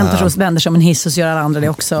 En person vänder sig om en hiss och så gör alla andra det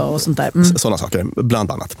också. Och sånt där. Sådana saker,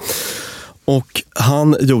 bland annat. Och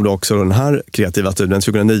han gjorde också den här kreativa studien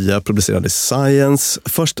 2009, publicerad i Science.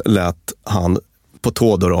 Först lät han på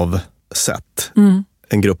Todorov-sätt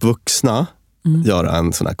en grupp vuxna göra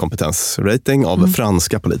en sån här kompetensrating av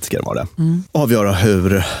franska politiker var det. Avgöra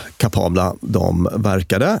hur kapabla de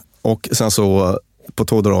verkade. Och sen så på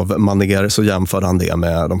Todorov-manér så jämförde han det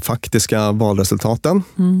med de faktiska valresultaten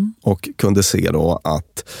och kunde se då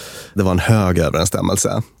att det var en hög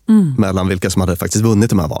överensstämmelse mellan vilka som hade faktiskt vunnit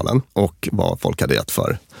de här valen och vad folk hade gett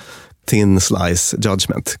för thin slice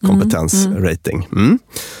judgment, kompetensrating.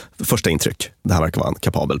 Första intryck, det här verkar vara en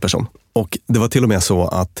kapabel person. Och det var till och med så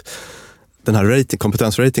att den här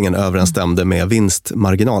kompetensratingen överensstämde med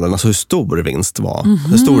vinstmarginalen, alltså hur stor vinsten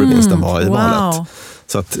var i valet.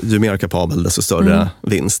 Så att ju mer kapabel, desto större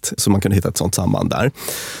vinst. Så man kunde hitta ett sånt samband där.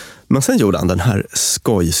 Men sen gjorde han den här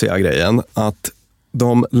skojsiga grejen att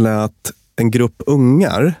de lät en grupp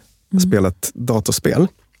ungar spela ett datorspel.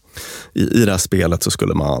 I det här spelet så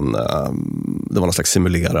skulle man, det var någon slags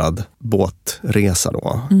simulerad båtresa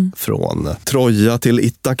då, från Troja till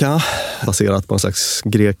Ithaka, baserat på en slags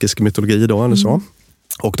grekisk mytologi då eller så.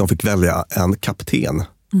 Och de fick välja en kapten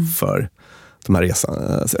för de här resan,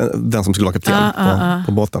 den som skulle vara kapten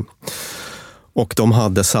på båten. Och de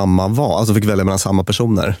hade samma val, alltså fick välja mellan samma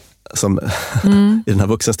personer som i den här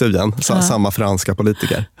vuxenstudien, samma franska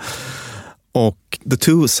politiker. Och the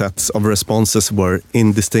two sets of responses were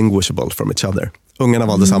indistinguishable from each other. Ungarna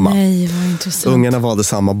valde samma. Nej, vad intressant. Ungarna valde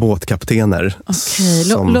samma båtkaptener. Okej,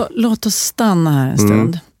 låt oss stanna här en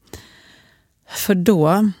stund. För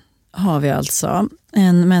då har vi alltså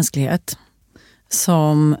en mänsklighet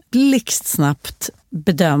som blixtsnabbt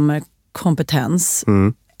bedömer kompetens.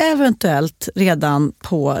 Eventuellt redan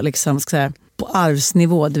på, liksom, ska säga, på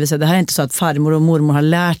arvsnivå. Det vill säga, det här är inte så att farmor och mormor har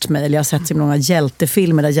lärt mig, eller jag har sett så många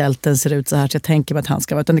hjältefilmer där hjälten ser ut så här så jag tänker mig att han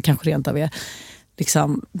ska vara, utan det kanske rent av är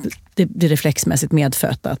liksom, det är reflexmässigt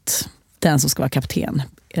medfött att den som ska vara kapten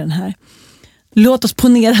är den här. Låt oss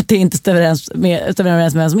ponera att det inte stämmer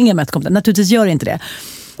överens med vem som är mest kompetent. Naturligtvis gör det inte det.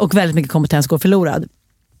 Och väldigt mycket kompetens går förlorad.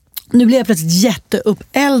 Nu blir jag plötsligt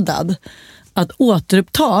jätteuppeldad att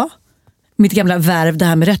återuppta mitt gamla värv, det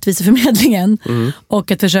här med rättviseförmedlingen.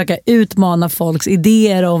 Och att försöka utmana folks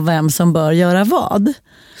idéer om vem som bör göra vad.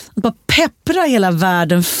 Att bara peppra hela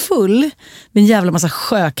världen full med en jävla massa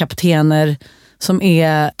sjökaptener som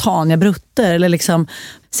är taniga brutter. Eller liksom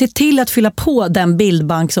se till att fylla på den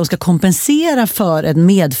bildbank som ska kompensera för en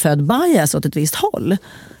medfödd bias åt ett visst håll.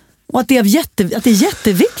 Och att det är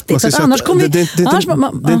jätteviktigt. Att annars kommer det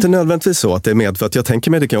är inte nödvändigtvis så att det är medfött. Jag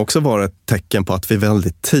tänker mig det kan också vara ett tecken på att vi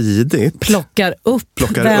väldigt tidigt plockar upp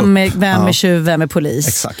vem är tjuv, vem är polis.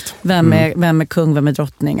 Exakt. Vem är kung, vem är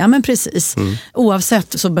drottning. Ja, men precis.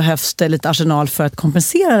 Oavsett så behövs det lite arsenal för att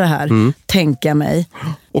kompensera det här, tänker jag mig.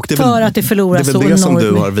 Och det för att det förloras så enormt. Det är väl det som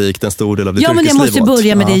du har vikt en stor del av ditt yrkesliv åt. Ja, men jag måste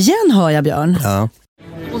börja med det igen, hör jag, Björn. Ja.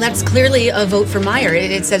 Well, that's clearly a vote for Meyer.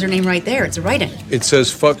 It says her name right there. It's a write-in. It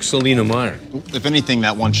says fuck Selena Meyer. If anything,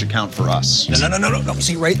 that one should count for us. No.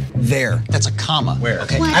 See, right there. That's a comma. Where?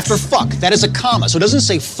 Okay. What? After fuck, that is a comma. So it doesn't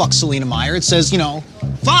say fuck Selena Meyer. It says,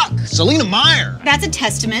 fuck Selena Meyer. That's a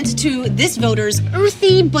testament to this voter's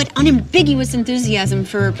earthy but unambiguous enthusiasm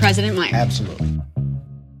for President Meyer. Absolutely.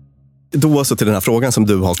 Då så till den här frågan som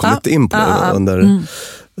du har kommit in på under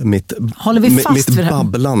mitt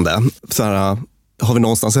babblande. Så här, har vi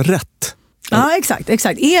någonstans rätt? Ja, exakt.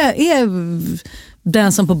 Är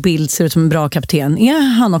den som på bild ser ut som en bra kapten, är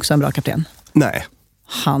han också en bra kapten? Nej.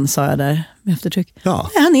 Han, sa jag där med eftertryck. Ja.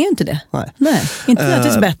 Nej, han är ju inte det. Nej. Inte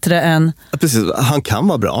nödvändigtvis bättre än... Precis, han kan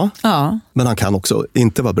vara bra, men han kan också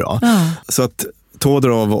inte vara bra. Ja. Så att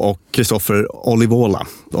Todorov och Christopher Olivola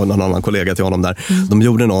och någon annan kollega till honom där, de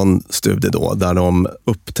gjorde någon studie då där de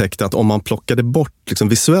upptäckte att om man plockade bort liksom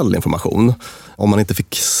visuell information, om man inte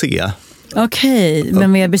fick se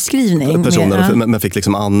men med beskrivning. Personer, men fick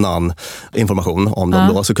liksom annan information om dem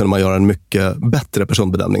då, så kunde man göra en mycket bättre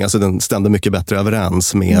personbedömning. Alltså den stämde mycket bättre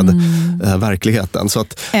överens med verkligheten.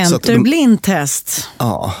 Blindtest.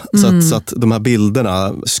 Ja, så att de här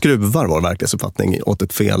bilderna skruvar vår verklighetsuppfattning åt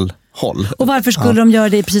ett fel håll. Och varför skulle de göra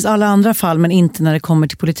det i precis alla andra fall, men inte när det kommer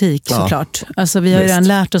till politik, såklart? Alltså vi har ju redan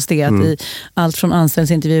lärt oss det, att i allt från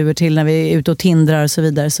anställningsintervjuer till när vi är ute och tindrar och så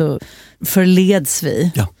vidare, så förleds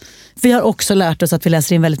vi. Ja. Vi har också lärt oss att vi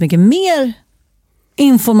läser in väldigt mycket mer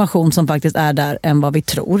information som faktiskt är där än vad vi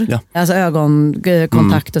tror. Ja. Alltså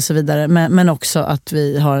ögonkontakt och så vidare. Men också att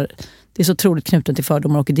vi har... Det är så otroligt knutet till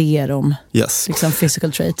fördomar och idéer om liksom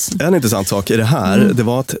physical traits. En intressant sak i det här, det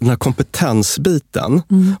var att den här kompetensbiten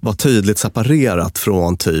var tydligt separerat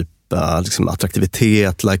från typ liksom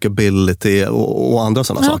attraktivitet, likability och andra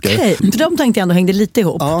sådana saker. Okej, för de tänkte jag ändå hängde lite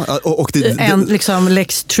ihop. Ja, och liksom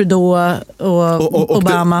Lex Trudeau och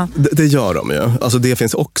Obama. Det gör de ju. Alltså det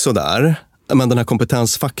finns också där. Men den här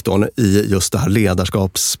kompetensfaktorn i just det här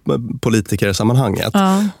ledarskapspolitikersammanhanget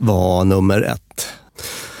var nummer 1.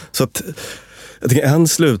 Så att jag tycker en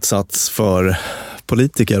slutsats för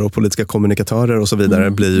politiker och politiska kommunikatörer och så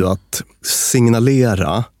vidare blir ju att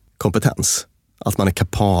signalera kompetens. Att man är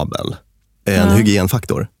kapabel är en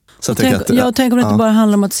hygienfaktor. Så jag tänker om det inte bara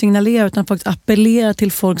handlar om att signalera, utan faktiskt appellera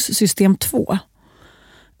till folks system 2.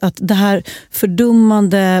 Att det här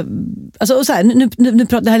fördummande... Alltså, och så här, nu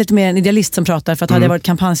det här är lite mer en idealist som pratar, för att hade jag varit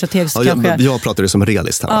kampanjstrateg så kanske... Jag pratar ju som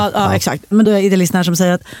realist här. Ja, exakt. Men då är jag idealisten här som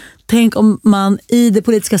säger att tänk om man i det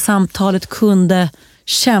politiska samtalet kunde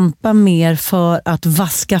kämpa mer för att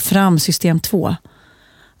vaska fram system 2.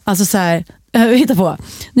 Alltså så här... Hitta på.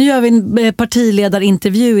 Nu gör vi en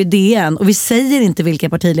partiledarintervju i DN och vi säger inte vilka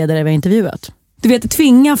partiledare vi har intervjuat. Du vet,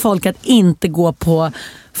 tvinga folk att inte gå på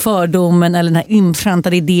fördomen eller den här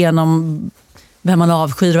infrantade idén om vem man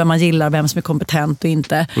avskyr, vem man gillar, vem som är kompetent och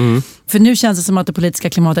inte. För nu känns det som att det politiska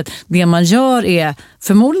klimatet, det man gör är,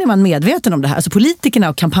 förmodligen man medveten om det här. Alltså politikerna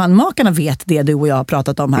och kampanjmakarna vet det du och jag har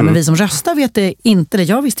pratat om här, men vi som röstar vet det inte, det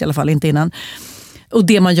jag visste i alla fall inte innan. Och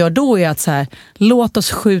det man gör då är att så här, låt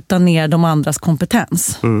oss skjuta ner de andras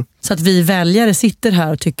kompetens. Så att vi väljare sitter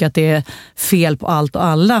här och tycker att det är fel på allt och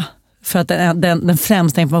alla. För att den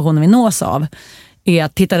främsta informationen vi nås av är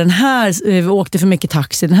att titta, den här åkte för mycket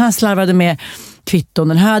taxi, den här slarvade med kvitton,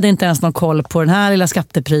 den här hade inte ens någon koll på den här lilla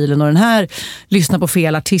skatteprylen och den här lyssnar på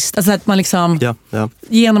fel artist. Alltså att man liksom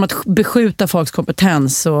genom att beskjuta folks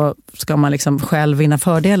kompetens så ska man liksom själv vinna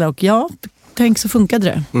fördelar, och tänk så funkade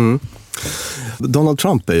det. Donald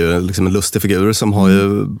Trump är ju liksom en lustig figur som har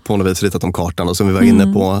ju på något vis ritat om kartan, och som vi var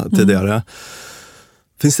inne på tidigare.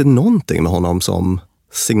 Finns det någonting med honom som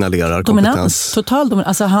signalerar kompetens? Total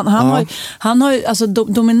dominans. Alltså han har alltså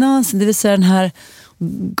dominansen, det vill säga den här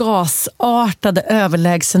gasartade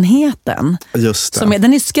överlägsenheten. Just det.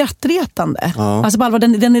 Den är skrattretande. Alltså på allvar,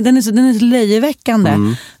 den är löjeväckande.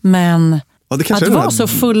 Men att vara så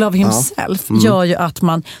full av himself gör ju att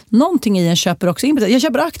man, någonting i en köper också in på det. Jag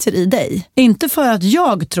köper aktier i dig. Inte för att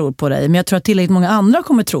jag tror på dig, men jag tror att tillräckligt många andra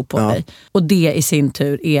kommer tro på dig. Och det i sin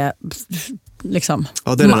tur är liksom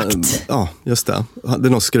makt. Just det. Det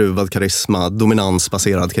är någon skruvad karisma,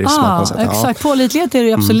 dominansbaserad karisma på något sätt. Exakt. Pålitlighet är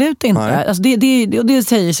det absolut inte. Alltså det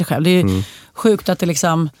säger sig själv. Det är sjukt att det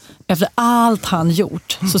liksom, efter allt han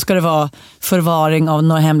gjort så ska det vara förvaring av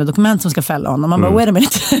några hemliga dokument som ska fälla honom. Man bara, wait a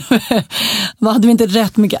minute. Vad hade vi inte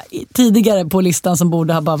rätt mycket tidigare på listan som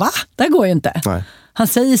borde ha bara, va? Det går ju inte. Nej. Han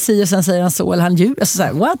säger si och sen säger han så, eller han ljuger. Alltså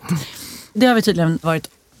såhär, what? Det har vi tydligen varit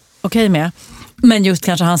okej med. Men just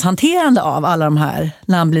kanske hans hanterande av alla de här,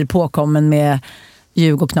 när han blir påkommen med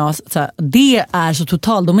ljug och knas, så här, det är så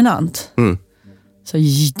totaldominant. Så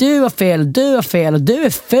du har fel och du är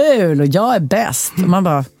ful och jag är bäst. Och man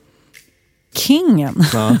bara, kingen.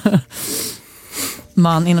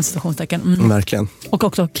 Man inom citationstecken. Verkligen. Och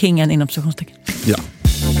också kingen inom citationstecken. Ja.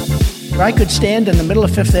 I could stand in the middle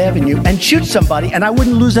of Fifth Avenue and shoot somebody and I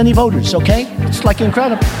wouldn't lose any voters, okay? It's like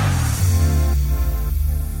incredible.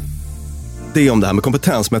 Det är om det här med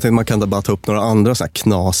kompetens, men jag tänkte man kan bara ta upp några andra så här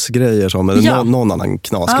knasgrejer som, eller någon annan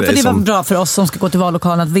knasgrej. Ja, för det var bra för oss som ska gå till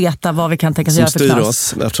vallokalen att veta vad vi kan tänka sig göra för knas. Som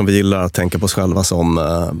styr oss, eftersom vi gillar att tänka på oss själva som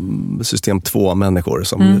system 2-människor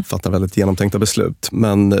som fattar väldigt genomtänkta beslut.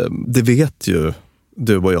 Men det vet ju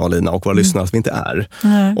du och jag, Lina, och våra lyssnare att vi inte är.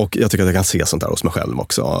 Och jag tycker att jag kan se sånt där hos mig själv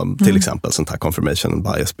också. Till exempel sånt här confirmation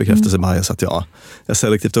bias, bekräftelse bias, att jag är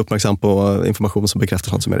selektivt uppmärksam på information som bekräftar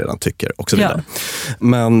sånt som jag redan tycker och så vidare.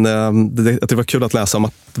 Men det var kul att läsa om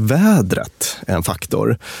att vädret är en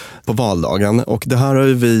faktor på valdagen. Och det här har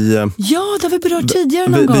ju vi... Ja, det har vi berört tidigare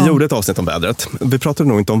någon gång. Vi gjorde ett avsnitt om vädret. Vi pratade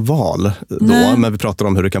nog inte om val då, men vi pratade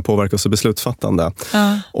om hur det kan påverka oss i beslutsfattande.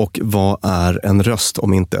 Och vad är en röst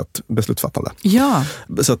om inte ett beslutsfattande? Ja.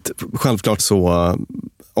 Så att självklart så,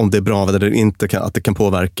 om det är bra eller inte, att det kan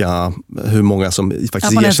påverka hur många som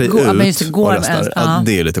faktiskt ger sig ut och röstar.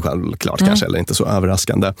 Det är lite självklart kanske, eller inte så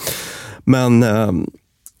överraskande. Men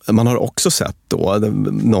man har också sett då,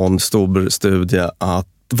 någon stor studie, att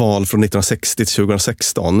val från 1960 till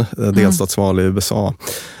 2016, delstatsval i USA,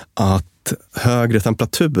 att högre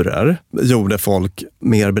temperaturer gjorde folk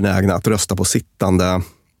mer benägna att rösta på sittande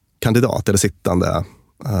kandidat eller sittande.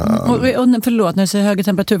 Och förlåt, när du säger högre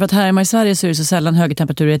temperatur, för att här hemma i Sverige så är det så sällan hög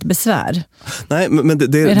temperatur är ett besvär. Nej, men det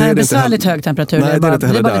är det här besvärligt hög temperatur? Nej, det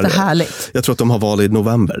är bara lite härligt. Jag tror att de har val i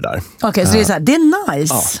november där. Okej, så det är så här, det är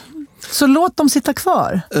nice. Ja. Så låt dem sitta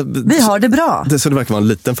kvar. Vi har det bra. Så det verkar vara en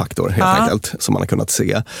liten faktor helt enkelt, som man har kunnat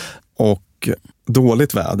se. Och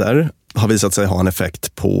dåligt väder har visat sig ha en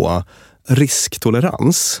effekt på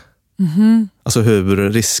risktolerans. Alltså hur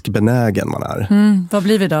riskbenägen man är. Vad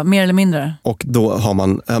blir vi då? Mer eller mindre? Och då har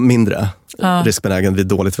man mindre riskbenägen vid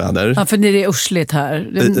dåligt väder. Ja, för det är ursligt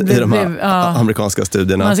här. I de här amerikanska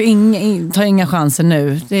studierna. Alltså ta inga chanser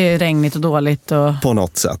nu. Det är regnigt och dåligt. Och... På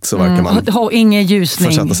något sätt så verkar man ingen ljusning.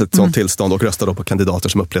 Försätta sig i ett sådant tillstånd och rösta då på kandidater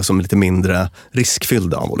som upplevs som lite mindre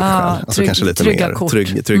riskfyllda av olika skäl. Alltså kanske lite trygga mer kort.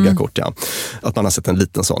 Trygga kort, ja. Att man har sett en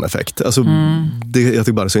liten sån effekt. Alltså, jag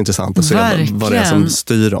tycker bara det är så intressant att se vad det är som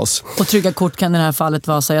styr oss. Och trygga kort kan i det här fallet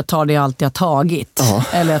vara så jag tar det allt jag tagit.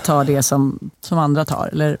 Eller jag tar det som andra tar.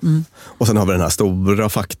 Eller, Och sen har vi den här stora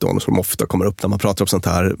faktorn som ofta kommer upp när man pratar om sånt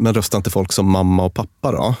här. Men röstar inte folk som mamma och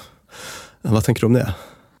pappa då? Vad tänker du om det?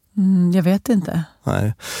 Jag vet inte.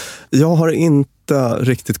 Nej. Jag har inte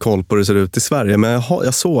riktigt koll på hur det ser ut i Sverige. Men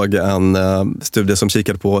jag såg en studie som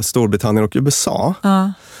kikade på Storbritannien och USA.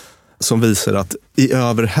 Som visar att i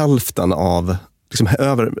över hälften av, liksom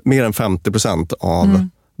över mer än 50% av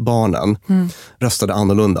barnen röstade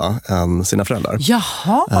annorlunda än sina föräldrar.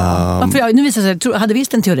 Jaha, nu visar det sig, jag hade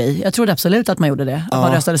visst en teori. Jag trodde absolut att man gjorde det. Att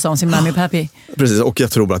man röstade som sin mamma och pappi. Precis, och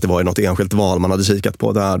jag tror att det var något enskilt val man hade kikat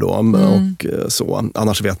på där då. Och så.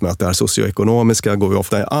 Annars vet man att det här socioekonomiska går vi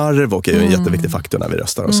ofta i arv och är ju en jätteviktig faktor när vi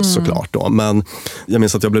röstar såklart då. Men jag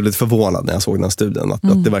minns att jag blev lite förvånad när jag såg den studien.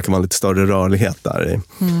 Att det verkar vara en lite större rörlighet där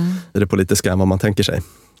i det politiska än vad man tänker sig.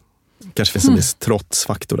 Kanske finns en viss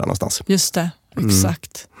trotsfaktor där någonstans. Just det,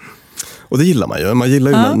 exakt. Och det gillar man ju. Man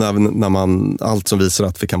gillar ju när man, allt som visar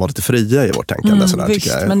att vi kan vara lite fria i vårt tänkande. Sådär, visst,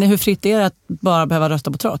 tycker jag. Men hur fritt är det att bara behöva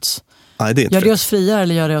rösta på trots? Nej, det är inte gör det oss fria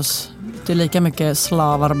eller gör det oss till lika mycket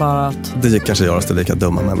slavar bara att... Det kanske gör oss till lika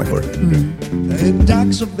dumma människor. Det är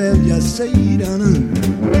dags att välja sida nu.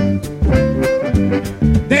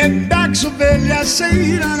 Det är dags att välja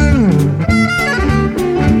sida nu.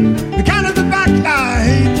 Vi kan inte backla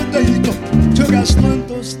hit och dit och tugga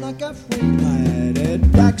strunt och snacka skit. Nej, det är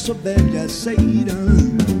dags att välja sida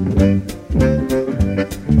nu.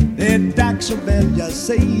 Det är dags att välja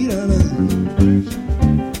sida nu.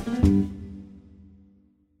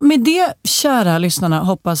 Med det, kära lyssnarna,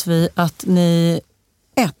 hoppas vi att ni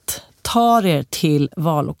tar er till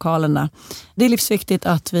vallokalerna. Det är livsviktigt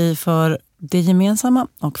att vi för det gemensamma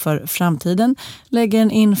och för framtiden lägger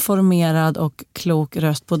en informerad och klok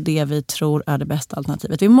röst på det vi tror är det bästa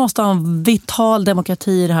alternativet. Vi måste ha en vital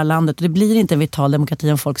demokrati i det här landet och det blir inte en vital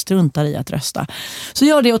demokrati om folk struntar i att rösta. Så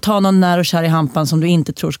gör det och ta någon när och kär i hampan som du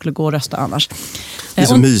inte tror skulle gå och rösta annars. Det är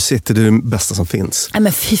så mysigt, det är det bästa som finns. Nej,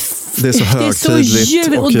 men det är så högtidligt. Det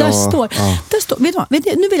är så och där står, vet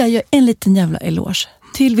du, nu vill jag göra en liten jävla eloge.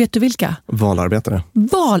 Till vet du vilka? Valarbetare.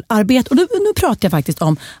 Och nu pratar jag faktiskt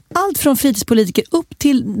om allt från fritidspolitiker upp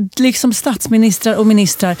till liksom statsministrar och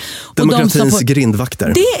ministrar. Demokratins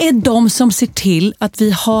grindvakter. Det är de som ser till att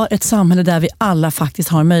vi har ett samhälle där vi alla faktiskt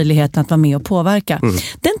har möjligheten att vara med och påverka.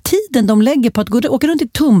 Den tiden de lägger på att åka runt i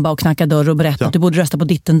Tumba och knacka dörr och berätta att du borde rösta på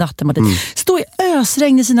ditten datten. Stå i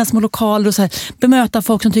ösregn i sina små lokaler och så här, bemöta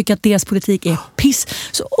folk som tycker att deras politik är piss.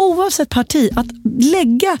 Så oavsett parti, att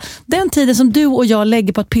lägga den tiden som du och jag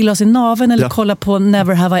lägger på att pilla oss i naven eller kolla på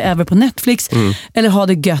Never Have I Ever på Netflix eller ha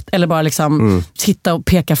det gött eller bara liksom sitta och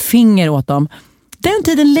peka finger åt dem. Den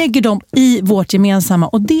tiden lägger de i vårt gemensamma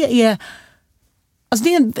och det är alltså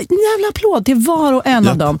det är en jävla applåd till var och en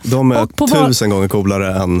av dem. De är 1000 gånger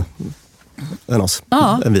coolare än oss.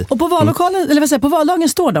 Än vi. Och på vallokalen, eller vad säger, på valdagen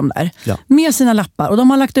står de där med sina lappar och de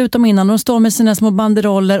har lagt ut dem innan och de står med sina små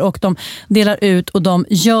banderoller och de delar ut och de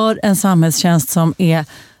gör en samhällstjänst som är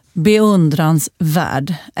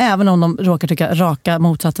beundransvärd. Även om de råkar tycka raka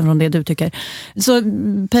motsatsen från det du tycker. Så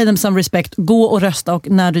pay them some respect. Gå och rösta och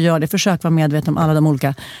när du gör det, försök vara medveten om alla de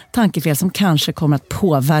olika tankefel som kanske kommer att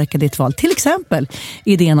påverka ditt val. Till exempel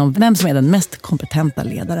idén om vem som är den mest kompetenta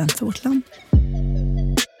ledaren för vårt land.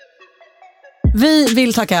 Vi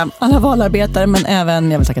vill tacka alla valarbetare men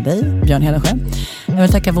även jag vill tacka dig, Björn Hedensjö. Jag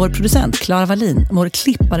vill tacka vår producent Clara Wallin, vår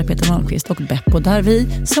klippare Peter Malmqvist och Beppo där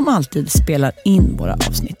vi som alltid spelar in våra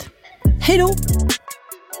avsnitt. Hej då!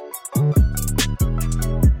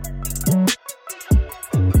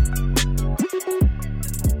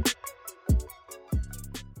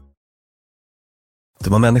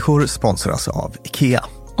 Dumma människor sponsras av IKEA.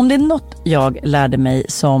 Om det är något jag lärde mig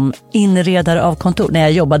som inredare av kontor, när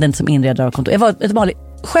jag jobbade inte som inredare av kontor, jag var ett vanligt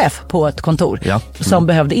chef på ett kontor som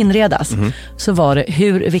behövde inredas, så var det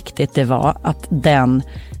hur viktigt det var att den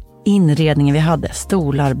inredningen vi hade,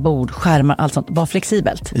 stolar, bord, skärmar, allt sånt, var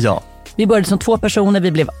flexibelt. Ja. Vi började som 2 personer,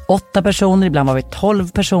 vi blev 8 personer, ibland var vi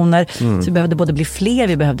 12 personer. Så vi behövde både bli fler,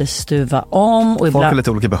 vi behövde stuva om. Och folk har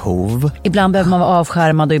lite olika behov. Ibland behöver man vara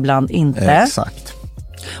avskärmad och ibland inte. Exakt.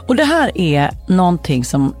 Och det här är någonting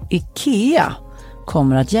som IKEA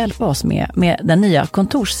kommer att hjälpa oss med den nya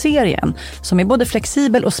kontorsserien som är både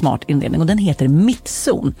flexibel och smart inredning och den heter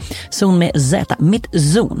Mittzon. Zon med Z,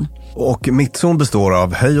 Mittzon. Och Mittzon består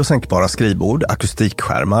av höj- och sänkbara skrivbord,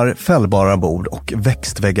 akustikskärmar, fällbara bord och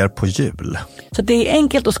växtväggar på hjul. Så det är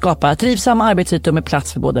enkelt att skapa trivsamma arbetsytor med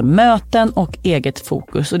plats för både möten och eget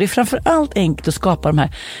fokus. Och det är framförallt enkelt att skapa de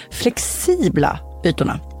här flexibla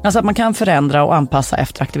ytorna. Alltså att man kan förändra och anpassa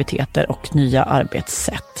efter aktiviteter och nya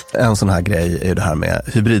arbetssätt. En sån här grej är det här med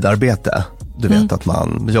hybridarbete. Du vet att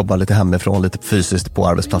man jobbar lite hemifrån, lite fysiskt på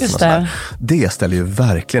arbetsplatsen. Det ställer ju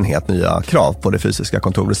verkligen helt nya krav på det fysiska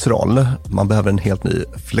kontorets roll. Man behöver en helt ny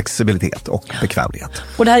flexibilitet och bekvämlighet.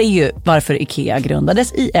 Och det här är ju varför IKEA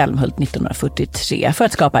grundades i Älmhult 1943. För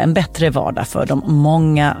att skapa en bättre vardag för de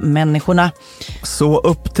många människorna. Så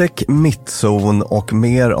upptäck Mittzon och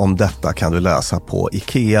mer om detta kan du läsa på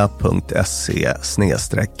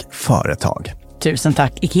ikea.se/företag. Tusen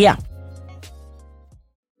tack IKEA!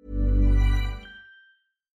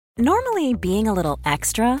 Normally, being a little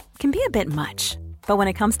extra can be a bit much, but when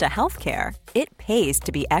it comes to healthcare, it pays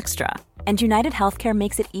to be extra. And United Healthcare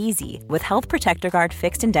makes it easy with Health Protector Guard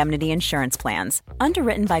fixed indemnity insurance plans.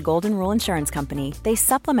 Underwritten by Golden Rule Insurance Company, they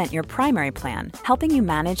supplement your primary plan, helping you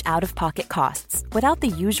manage out-of-pocket costs without the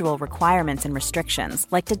usual requirements and restrictions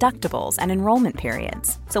like deductibles and enrollment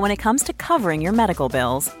periods. So when it comes to covering your medical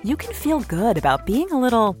bills, you can feel good about being a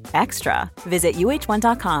little extra. Visit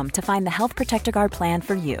uh1.com to find the Health Protector Guard plan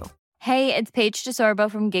for you. Hey, it's Paige DeSorbo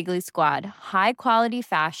from Giggly Squad. High quality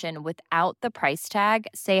fashion without the price tag.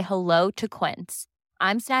 Say hello to Quince.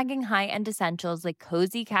 I'm snagging high-end essentials like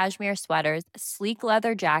cozy cashmere sweaters, sleek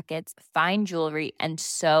leather jackets, fine jewelry, and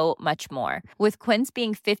so much more. With Quince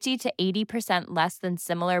being 50 to 80% less than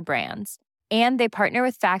similar brands. And they partner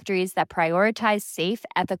with factories that prioritize safe,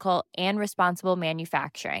 ethical, and responsible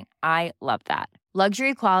manufacturing. I love that.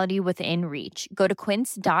 Luxury quality within reach. Go to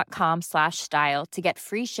quince.com/style to get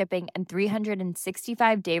free shipping and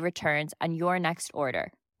 365-day returns on your next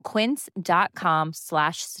order.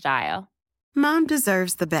 Quince.com/style. Mom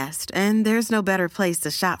deserves the best, and there's no better place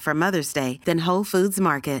to shop for Mother's Day than Whole Foods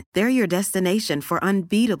Market. They're your destination for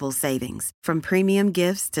unbeatable savings, from premium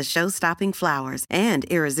gifts to show-stopping flowers and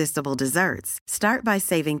irresistible desserts. Start by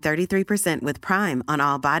saving 33% with Prime on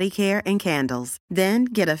all body care and candles. Then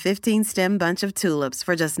get a 15-stem bunch of tulips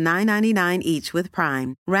for just $9.99 each with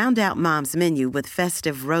Prime. Round out Mom's menu with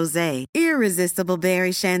festive rosé, irresistible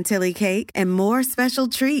berry chantilly cake, and more special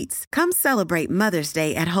treats. Come celebrate Mother's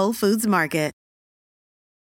Day at Whole Foods Market.